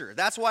Scripture.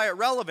 That's why it's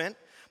relevant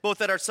both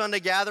at our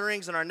Sunday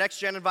gatherings and our Next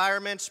Gen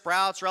environment,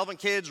 Sprouts, Relevant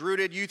Kids,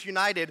 Rooted, Youth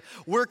United.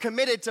 We're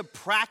committed to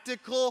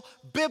practical,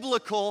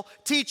 biblical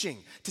teaching,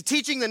 to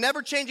teaching the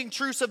never-changing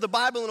truths of the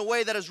Bible in a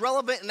way that is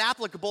relevant and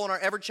applicable in our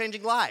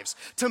ever-changing lives,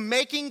 to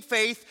making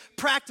faith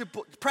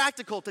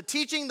practical, to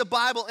teaching the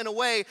Bible in a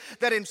way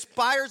that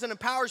inspires and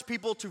empowers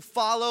people to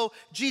follow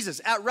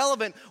Jesus. At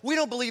Relevant, we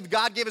don't believe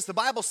God gave us the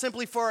Bible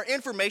simply for our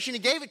information. He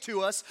gave it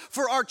to us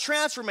for our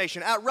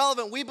transformation. At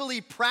Relevant, we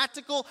believe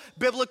practical,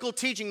 biblical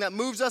teaching that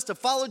moves us to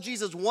follow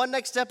Jesus one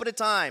next step at a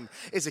time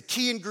is a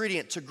key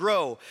ingredient to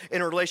grow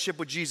in a relationship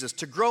with Jesus.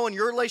 To grow in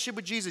your relationship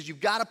with Jesus,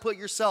 you've got to put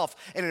yourself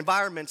in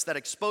environments that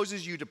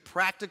exposes you to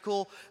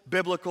practical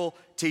biblical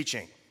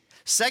teaching.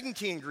 Second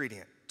key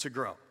ingredient to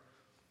grow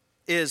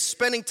is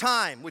spending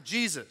time with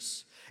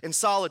Jesus in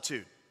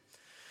solitude.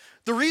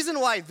 The reason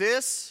why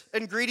this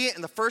ingredient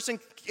and the first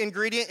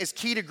ingredient is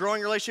key to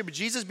growing a relationship with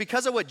Jesus is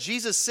because of what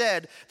Jesus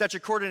said that's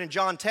recorded in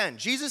John 10.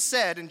 Jesus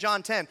said in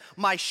John 10,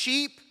 my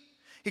sheep,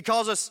 he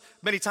calls us,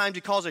 many times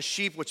he calls us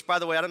sheep, which by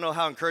the way, I don't know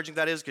how encouraging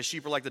that is because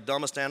sheep are like the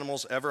dumbest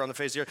animals ever on the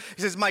face of the earth.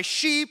 He says, my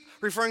sheep,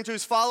 referring to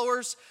his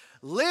followers,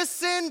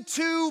 listen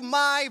to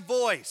my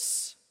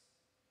voice.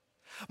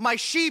 My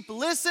sheep,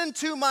 listen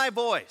to my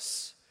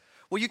voice.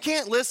 Well, you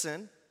can't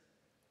listen.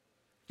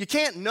 You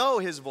can't know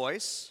his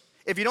voice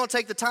if you don't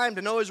take the time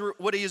to know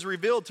what he has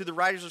revealed through the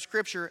writers of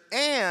Scripture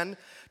and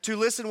to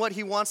listen what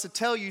he wants to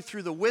tell you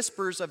through the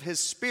whispers of his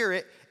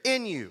Spirit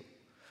in you.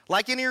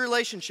 Like any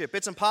relationship,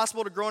 it's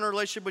impossible to grow in a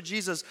relationship with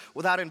Jesus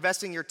without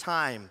investing your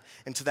time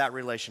into that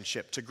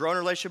relationship. To grow in a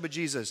relationship with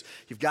Jesus,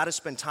 you've got to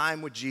spend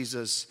time with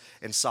Jesus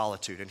in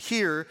solitude. And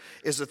here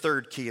is the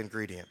third key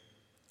ingredient.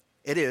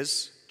 It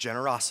is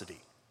generosity.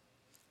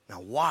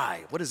 Now,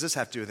 why? What does this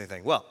have to do with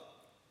anything? Well,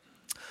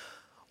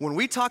 when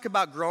we talk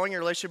about growing in a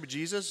relationship with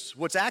Jesus,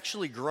 what's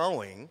actually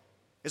growing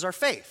is our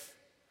faith.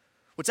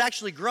 What's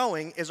actually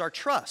growing is our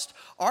trust.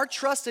 Our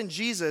trust in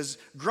Jesus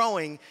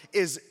growing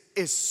is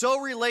so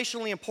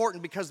relationally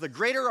important because the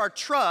greater our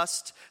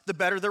trust, the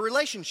better the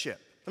relationship.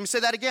 Let me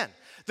say that again.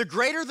 The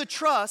greater the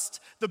trust,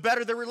 the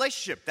better the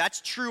relationship.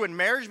 That's true in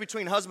marriage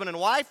between husband and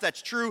wife.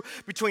 That's true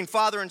between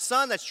father and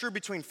son. That's true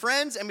between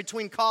friends and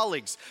between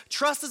colleagues.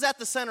 Trust is at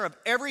the center of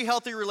every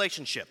healthy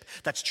relationship.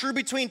 That's true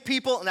between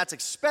people, and that's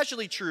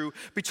especially true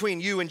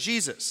between you and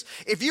Jesus.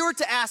 If you were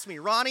to ask me,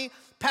 Ronnie,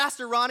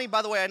 Pastor Ronnie,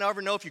 by the way, I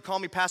never know if you call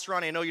me Pastor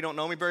Ronnie. I know you don't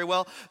know me very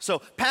well. So,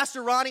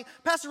 Pastor Ronnie,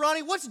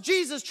 what's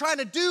Jesus trying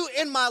to do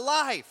in my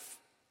life?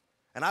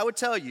 And I would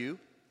tell you,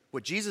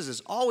 what Jesus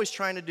is always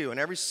trying to do in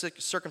every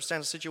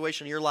circumstance,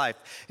 situation in your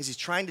life is he's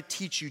trying to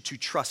teach you to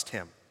trust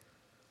him.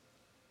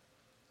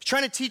 He's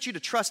trying to teach you to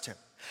trust him.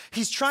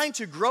 He's trying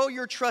to grow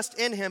your trust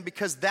in him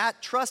because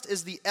that trust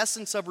is the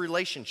essence of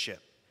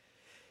relationship.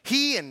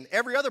 He and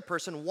every other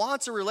person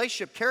wants a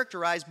relationship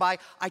characterized by,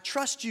 I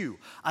trust you.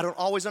 I don't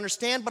always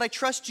understand, but I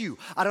trust you.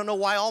 I don't know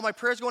why all my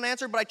prayers go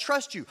unanswered, but I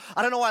trust you.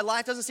 I don't know why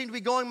life doesn't seem to be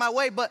going my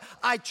way, but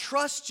I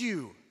trust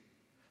you.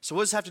 So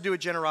what does this have to do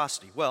with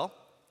generosity? Well,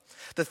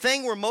 the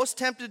thing we're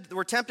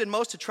tempted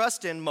most to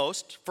trust in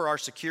most for our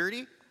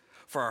security,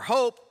 for our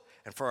hope,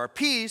 and for our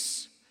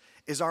peace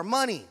is our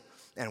money.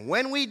 And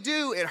when we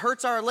do, it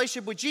hurts our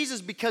relationship with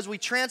Jesus because we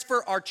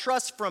transfer our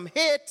trust from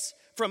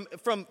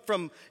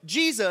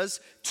Jesus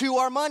to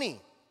our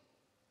money.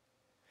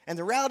 And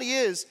the reality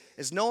is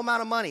no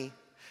amount of money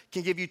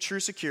can give you true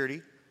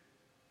security.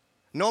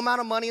 No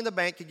amount of money in the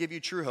bank can give you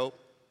true hope.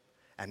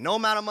 And no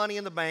amount of money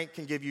in the bank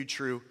can give you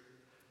true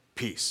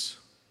peace.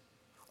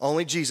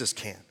 Only Jesus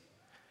can.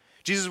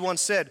 Jesus once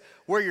said,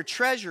 where your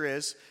treasure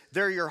is,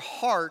 there your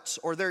hearts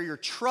or there your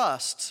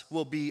trust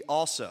will be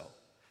also.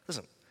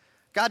 Listen,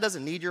 God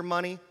doesn't need your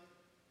money.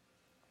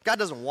 God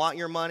doesn't want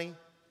your money.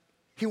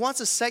 He wants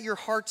to set your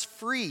hearts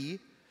free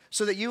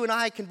so that you and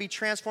I can be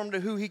transformed to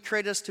who he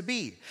created us to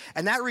be.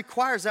 And that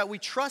requires that we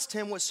trust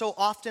him what so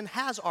often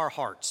has our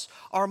hearts,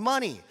 our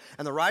money.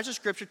 And the Rise of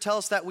Scripture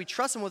tells us that we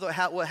trust him with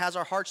what has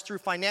our hearts through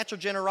financial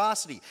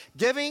generosity.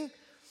 Giving,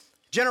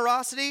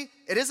 generosity,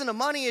 it isn't a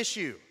money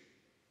issue.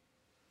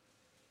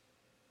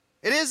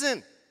 It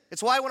isn't.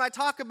 It's why when I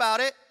talk about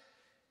it,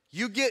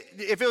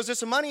 if it was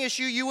just a money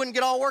issue, you wouldn't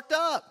get all worked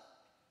up.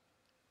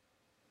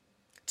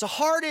 It's a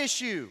heart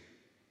issue.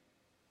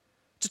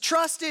 It's a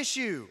trust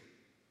issue.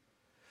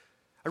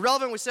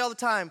 Irrelevant, we say all the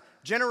time,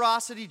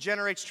 generosity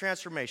generates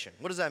transformation.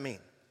 What does that mean?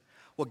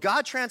 Well,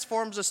 God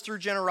transforms us through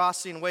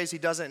generosity in ways he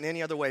doesn't in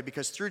any other way,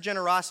 because through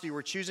generosity,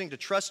 we're choosing to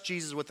trust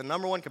Jesus with the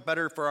number one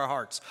competitor for our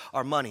hearts,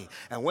 our money.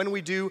 And when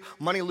we do,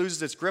 money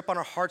loses its grip on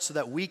our hearts so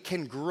that we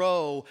can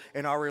grow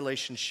in our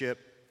relationship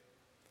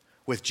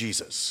with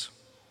Jesus.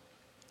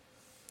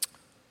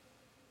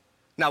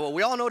 Now, what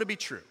we all know to be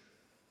true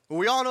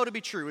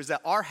is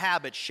that our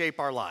habits shape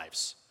our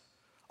lives.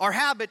 Our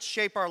habits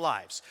shape our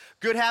lives.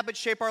 Good habits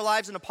shape our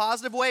lives in a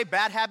positive way.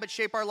 Bad habits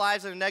shape our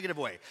lives in a negative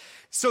way.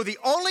 So the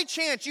only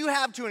chance you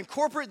have to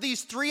incorporate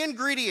these three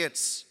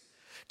ingredients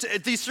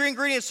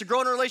to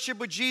grow in a relationship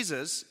with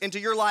Jesus into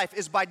your life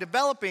is by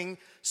developing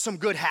some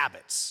good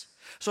habits.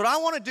 So what I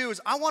want to do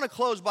is I want to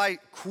close by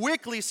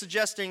quickly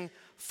suggesting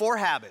 4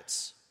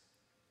 habits.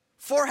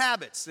 4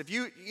 habits. If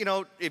you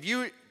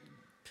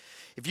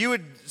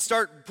would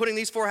start putting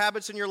these 4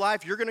 habits in your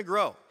life, you're going to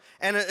grow.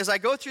 And as I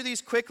go through these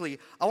quickly,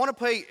 I want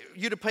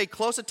you to pay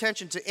close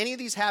attention to any of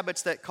these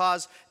habits that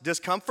cause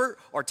discomfort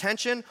or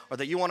tension or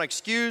that you want to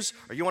excuse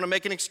or you want to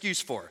make an excuse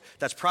for.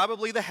 That's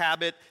probably the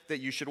habit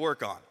that you should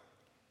work on.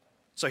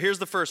 So here's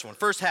the first one.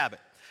 First habit.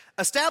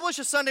 Establish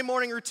a Sunday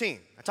morning routine.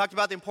 I talked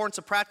about the importance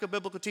of practical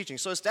biblical teaching.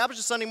 So establish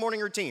a Sunday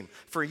morning routine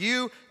for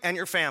you and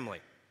your family.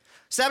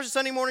 Establish a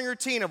Sunday morning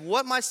routine of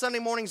what my Sunday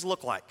mornings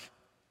look like.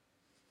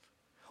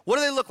 What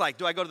do they look like?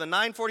 Do I go to the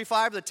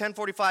 9:45 or the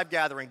 10:45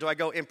 gathering? Do I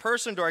go in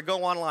person? Do I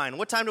go online?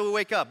 What time do we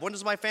wake up? When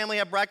does my family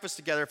have breakfast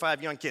together if I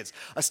have young kids?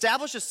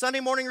 Establish a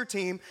Sunday morning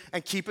routine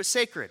and keep it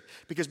sacred,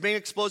 because being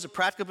exposed to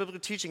practical biblical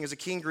teaching is a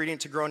key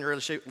ingredient to grow in your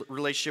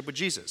relationship with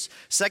Jesus.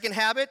 Second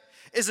habit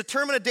is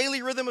determine a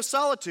daily rhythm of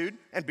solitude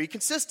and be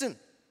consistent.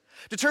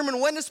 Determine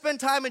when to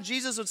spend time in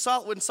Jesus in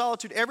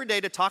solitude every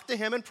day to talk to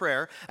him in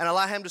prayer and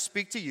allow him to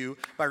speak to you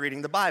by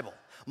reading the Bible.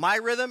 My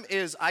rhythm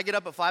is I get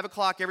up at 5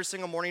 o'clock every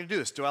single morning to do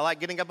this. Do I like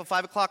getting up at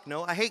 5 o'clock?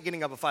 No, I hate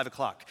getting up at 5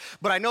 o'clock.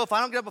 But I know if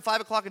I don't get up at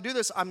 5 o'clock and do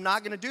this, I'm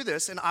not going to do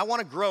this, and I want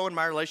to grow in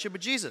my relationship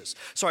with Jesus.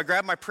 So I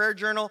grab my prayer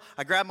journal,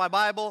 I grab my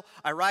Bible,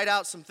 I write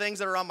out some things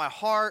that are on my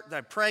heart that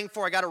I'm praying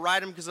for. I got to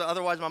write them because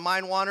otherwise my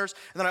mind wanders.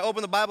 And then I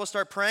open the Bible and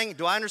start praying.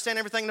 Do I understand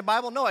everything in the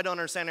Bible? No, I don't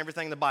understand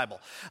everything in the Bible.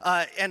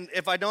 And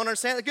if I don't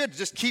understand it, good,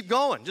 just keep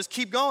going. Just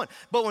keep going.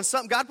 But when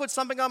God puts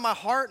something on my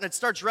heart and it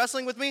starts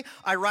wrestling with me,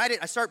 I write it.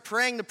 I start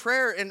praying the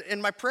prayer in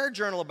my prayer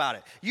journal about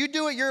it. You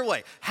do it your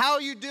way. How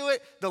you do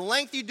it, the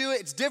length you do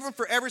it, it's different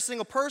for every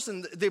single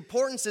person. The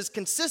importance is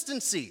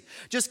consistency.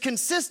 Just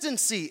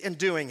consistency in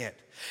doing it.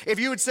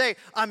 If you would say,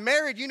 I'm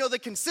married, you know the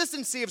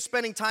consistency of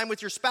spending time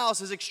with your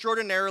spouse is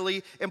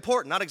extraordinarily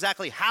important. Not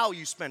exactly how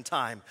you spend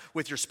time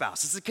with your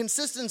spouse. It's the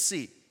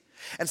consistency.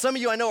 And some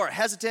of you I know are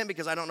hesitant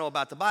because I don't know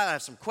about the Bible. I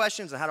have some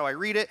questions and how do I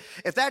read it?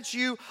 If that's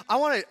you, I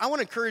want to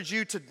encourage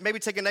you to maybe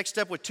take a next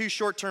step with 2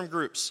 short-term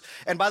groups.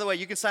 And by the way,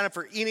 you can sign up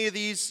for any of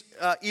these,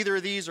 either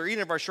of these or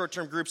any of our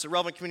short-term groups at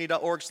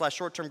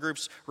relevantcommunity.org/short-term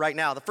groups right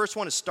now. The first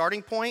one is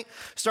Starting Point.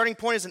 Starting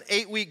Point is an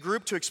 8-week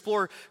group to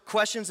explore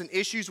questions and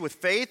issues with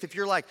faith. If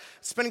you're like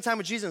spending time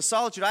with Jesus in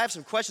solitude, I have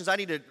some questions I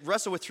need to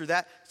wrestle with through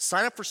that.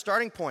 Sign up for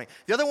Starting Point.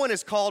 The other one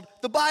is called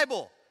The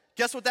Bible.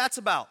 Guess what that's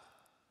about?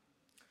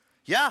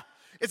 Yeah.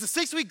 It's a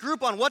 6-week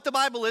group on what the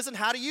Bible is and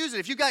how to use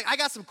it. I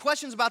got some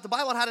questions about the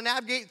Bible and how to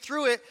navigate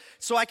through it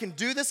so I can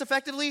do this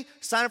effectively,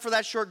 sign up for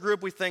that short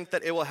group. We think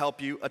that it will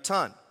help you a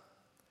ton.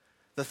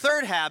 The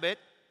third habit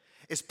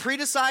is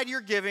pre-decide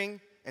your giving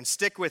and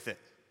stick with it.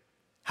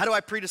 How do I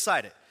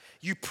pre-decide it?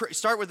 You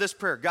start with this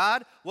prayer.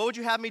 God, what would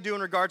you have me do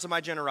in regards to my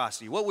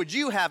generosity? What would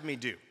you have me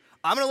do?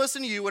 I'm going to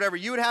listen to you, whatever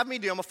you would have me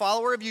do. I'm a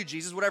follower of you,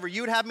 Jesus. Whatever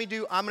you would have me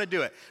do, I'm going to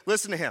do it.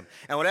 Listen to him.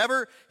 And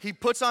whatever he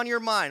puts on your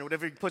mind,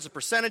 whatever he puts a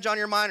percentage on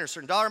your mind or a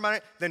certain dollar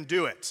amount, then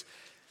do it.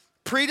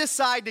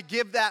 Pre-decide to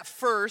give that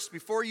first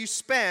before you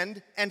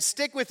spend and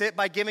stick with it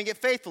by giving it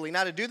faithfully.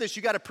 Now to do this,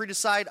 you got to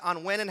pre-decide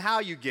on when and how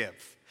you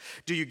give.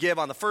 Do you give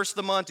on the 1st of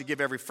the month? Do you give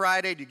every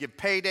Friday? Do you give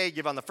payday? Do you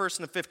give on the 1st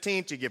and the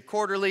 15th? Do you give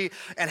quarterly?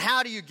 And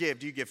how do you give?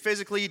 Do you give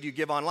physically? Do you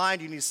give online?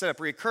 Do you need to set up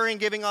recurring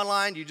giving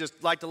online? Do you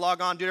just like to log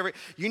on, do whatever?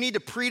 You need to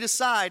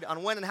pre-decide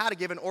on when and how to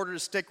give in order to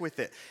stick with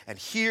it. And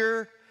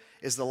here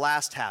is the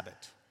last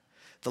habit.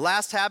 The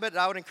last habit that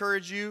I would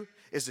encourage you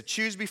is to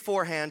choose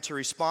beforehand to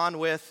respond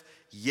with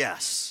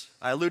yes.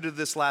 I alluded to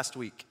this last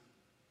week.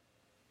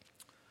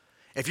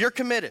 If you're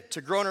committed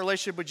to growing a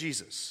relationship with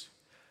Jesus,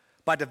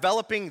 by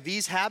developing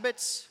these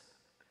habits,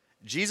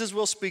 Jesus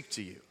will speak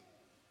to you.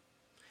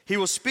 He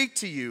will speak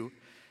to you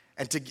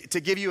and to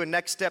give you a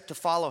next step to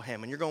follow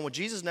him. And you're going, well,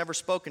 Jesus never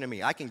spoken to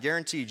me. I can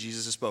guarantee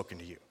Jesus has spoken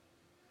to you.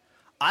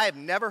 I have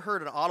never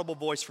heard an audible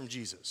voice from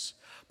Jesus.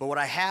 But what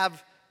I've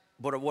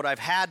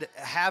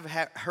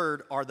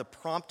heard are the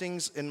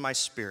promptings in my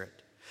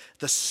spirit,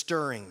 the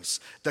stirrings,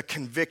 the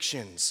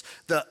convictions,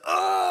 the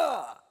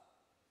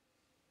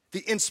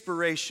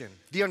inspiration,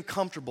 the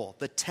uncomfortable,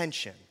 the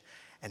tension.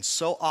 And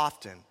so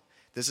often,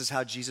 this is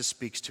how Jesus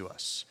speaks to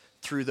us,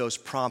 through those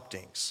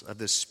promptings of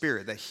the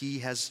Spirit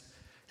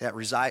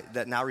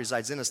that now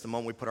resides in us the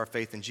moment we put our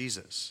faith in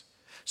Jesus.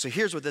 So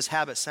here's what this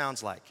habit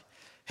sounds like.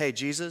 Hey,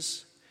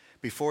 Jesus,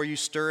 before you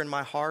stir in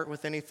my heart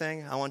with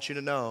anything, I want you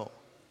to know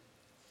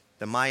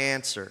that my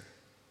answer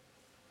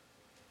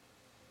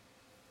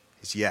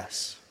is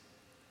yes.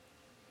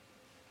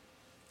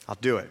 I'll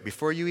do it.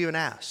 Before you even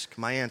ask,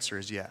 my answer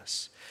is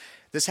yes.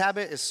 This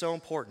habit is so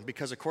important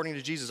because according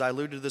to Jesus, I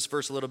alluded to this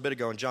verse a little bit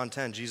ago in John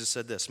 10, Jesus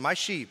said this, my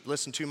sheep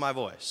listen to my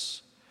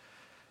voice.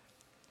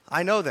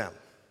 I know them.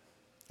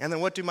 And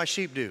then what do my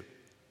sheep do?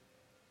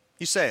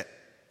 You say it.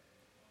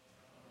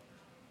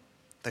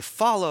 They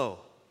follow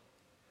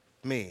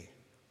me.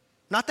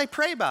 Not they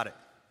pray about it.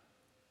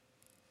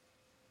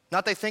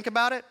 Not they think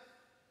about it.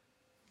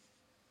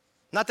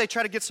 Not they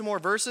try to get some more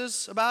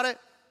verses about it.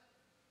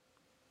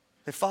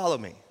 They follow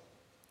me.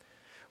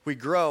 We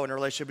grow in a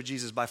relationship with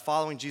Jesus by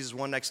following Jesus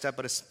one next step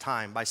at a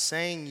time, by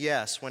saying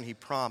yes when he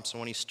prompts and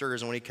when he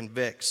stirs and when he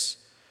convicts.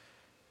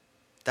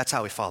 That's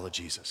how we follow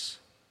Jesus.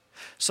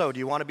 So, do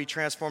you want to be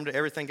transformed to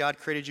everything God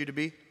created you to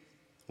be?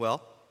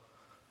 Well,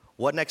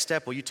 what next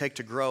step will you take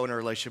to grow in a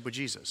relationship with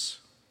Jesus?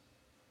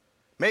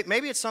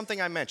 Maybe it's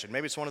something I mentioned.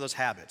 Maybe it's one of those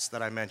habits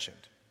that I mentioned.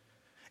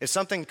 If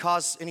something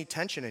caused any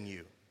tension in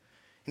you,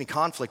 any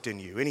conflict in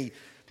you, any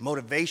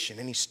motivation,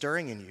 any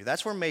stirring in you,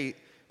 that's where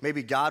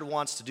maybe God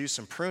wants to do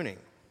some pruning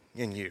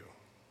in you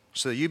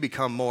so that you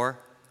become more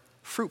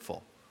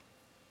fruitful.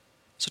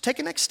 So take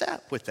a next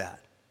step with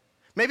that.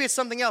 Maybe it's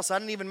something else I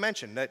didn't even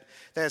mention that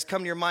has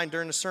come to your mind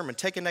during the sermon.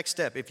 Take a next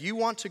step. If you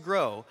want to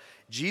grow,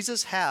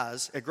 Jesus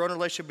has a growing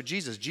relationship with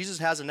Jesus. Jesus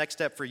has a next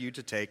step for you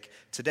to take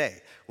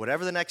today.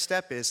 Whatever the next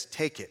step is,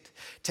 take it.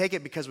 Take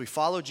it because we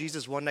follow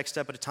Jesus one next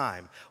step at a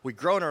time. We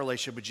grow in our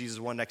relationship with Jesus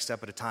one next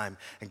step at a time.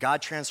 And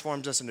God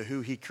transforms us into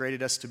who he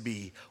created us to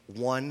be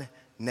one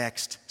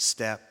next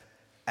step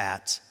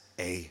at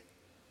a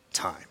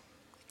time.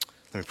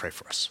 Let me pray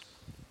for us.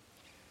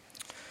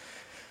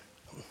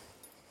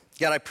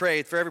 God, I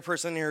pray for every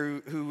person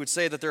here who would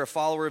say that they're a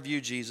follower of you,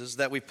 Jesus,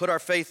 that we put our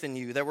faith in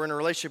you, that we're in a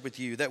relationship with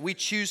you, that we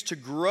choose to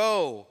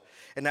grow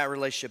in that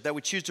relationship, that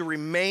we choose to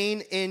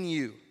remain in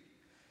you.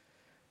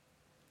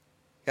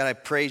 God, I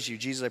praise you.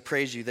 Jesus, I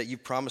praise you that you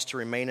promise to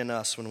remain in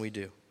us when we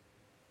do.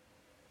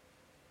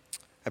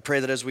 I pray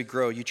that as we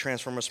grow, you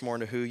transform us more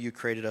into who you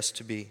created us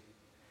to be.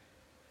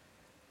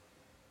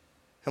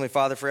 Heavenly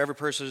Father, for every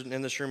person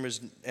in this room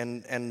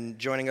and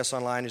joining us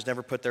online who's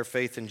never put their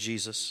faith in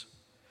Jesus,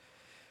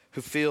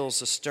 who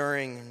feels a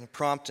stirring and a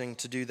prompting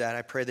to do that,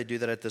 I pray they do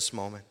that at this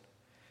moment.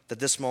 That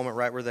this moment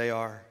right where they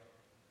are,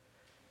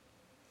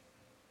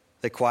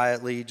 they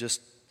quietly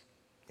just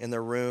in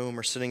their room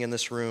or sitting in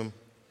this room,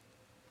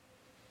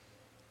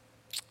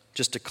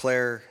 just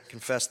declare,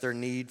 confess their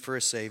need for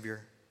a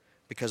Savior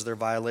because of their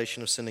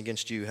violation of sin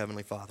against you,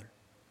 Heavenly Father.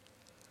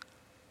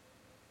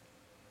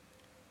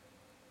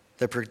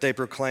 They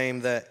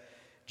proclaim that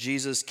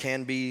Jesus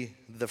can be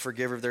the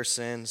forgiver of their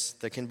sins,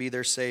 that can be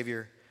their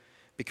Savior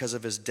because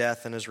of his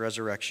death and his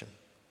resurrection.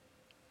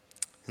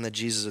 And that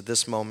Jesus, at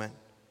this moment,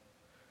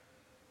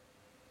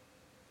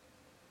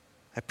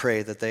 I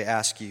pray that they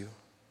ask you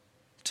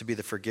to be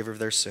the forgiver of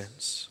their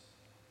sins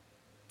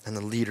and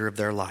the leader of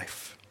their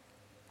life.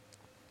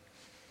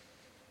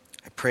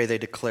 I pray they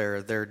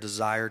declare their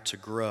desire to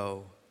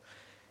grow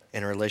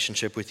in a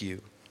relationship with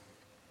you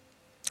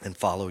and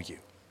follow you.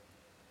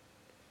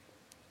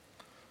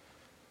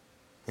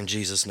 In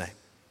Jesus' name,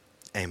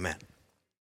 amen.